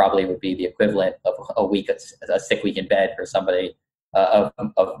COVID, which probably would be the equivalent of a sick week in bed for somebody of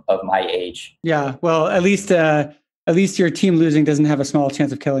my age. Yeah, well, at least your team losing doesn't have a small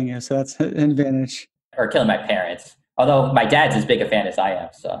chance of killing you, so that's an advantage. Or killing my parents, although my dad's as big a fan as I am.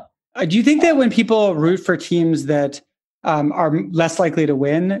 So, do you think that when people root for teams that are less likely to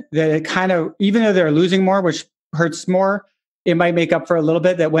win, that it kind of, even though they're losing more, which hurts more, it might make up for a little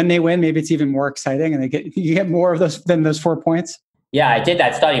bit, that when they win, maybe it's even more exciting and you get more of those than those 4 points? Yeah, I did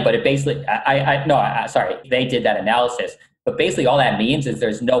that study, but it basically, sorry, they did that analysis. But basically all that means is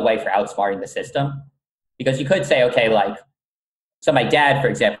there's no way for outsmarting the system. Because you could say, okay, like, so my dad, for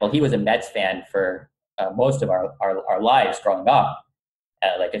example, he was a Mets fan for most of our lives growing up.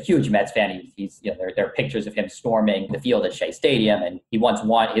 Like a huge Mets fan. He's there are pictures of him storming the field at Shea Stadium, and he once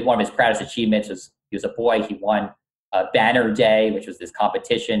won. One of his proudest achievements was he was a boy. He won Banner Day, which was this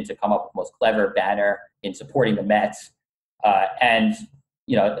competition to come up with the most clever banner in supporting the Mets. And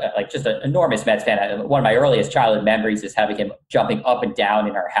like just an enormous Mets fan. One of my earliest childhood memories is having him jumping up and down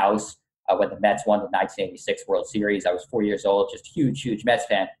in our house when the Mets won the 1986 World Series. I was 4 years old, just huge Mets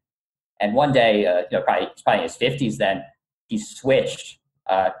fan. And one day, probably in his 50s then, he switched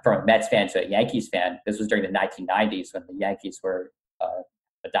from a Mets fan to a Yankees fan. This was during the 1990s when the Yankees were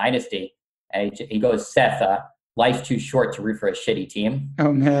a dynasty. And he goes, Seth, life's too short to root for a shitty team.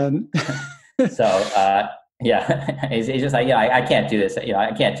 Oh, man. So, he's just like, I can't do this.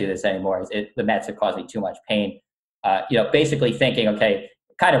 I can't do this anymore. The Mets have caused me too much pain. Basically thinking, okay,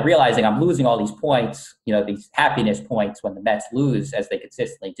 kind of realizing I'm losing all these points, these happiness points when the Mets lose, as they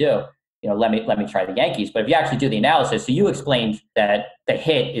consistently do. Let me try the Yankees. But if you actually do the analysis, so you explained that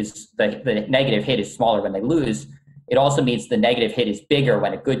the negative hit is smaller when they lose. It also means the negative hit is bigger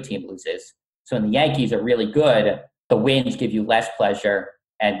when a good team loses. So when the Yankees are really good, the wins give you less pleasure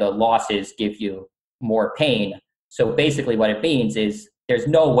and the losses give you more pain. So basically what it means is there's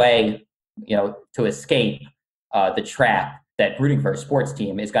no way, to escape the trap that rooting for a sports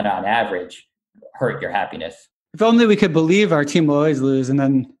team is going to, on average, hurt your happiness. If only we could believe our team will always lose and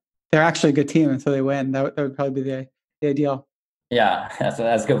then they're actually a good team until they win. That would probably be the ideal. Yeah, that's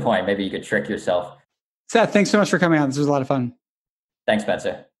a good point. Maybe you could trick yourself. Seth, thanks so much for coming on. This was a lot of fun. Thanks,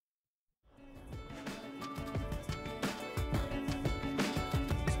 Spencer.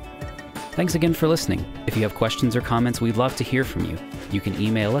 Thanks again for listening. If you have questions or comments, we'd love to hear from you. You can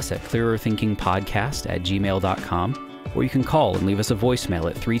email us at clearerthinkingpodcast@gmail.com, or you can call and leave us a voicemail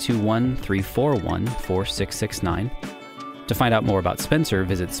at 321-341-4669. To find out more about Spencer,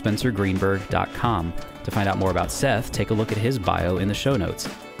 visit spencergreenberg.com. To find out more about Seth, take a look at his bio in the show notes.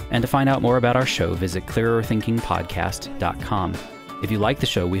 And to find out more about our show, visit clearerthinkingpodcast.com. If you like the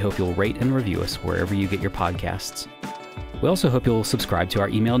show, we hope you'll rate and review us wherever you get your podcasts. We also hope you'll subscribe to our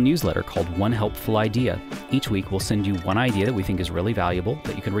email newsletter called One Helpful Idea. Each week, we'll send you one idea that we think is really valuable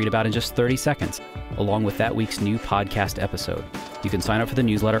that you can read about in just 30 seconds, along with that week's new podcast episode. You can sign up for the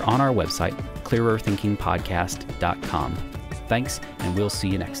newsletter on our website, clearerthinkingpodcast.com. Thanks, and we'll see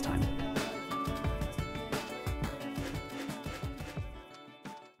you next time.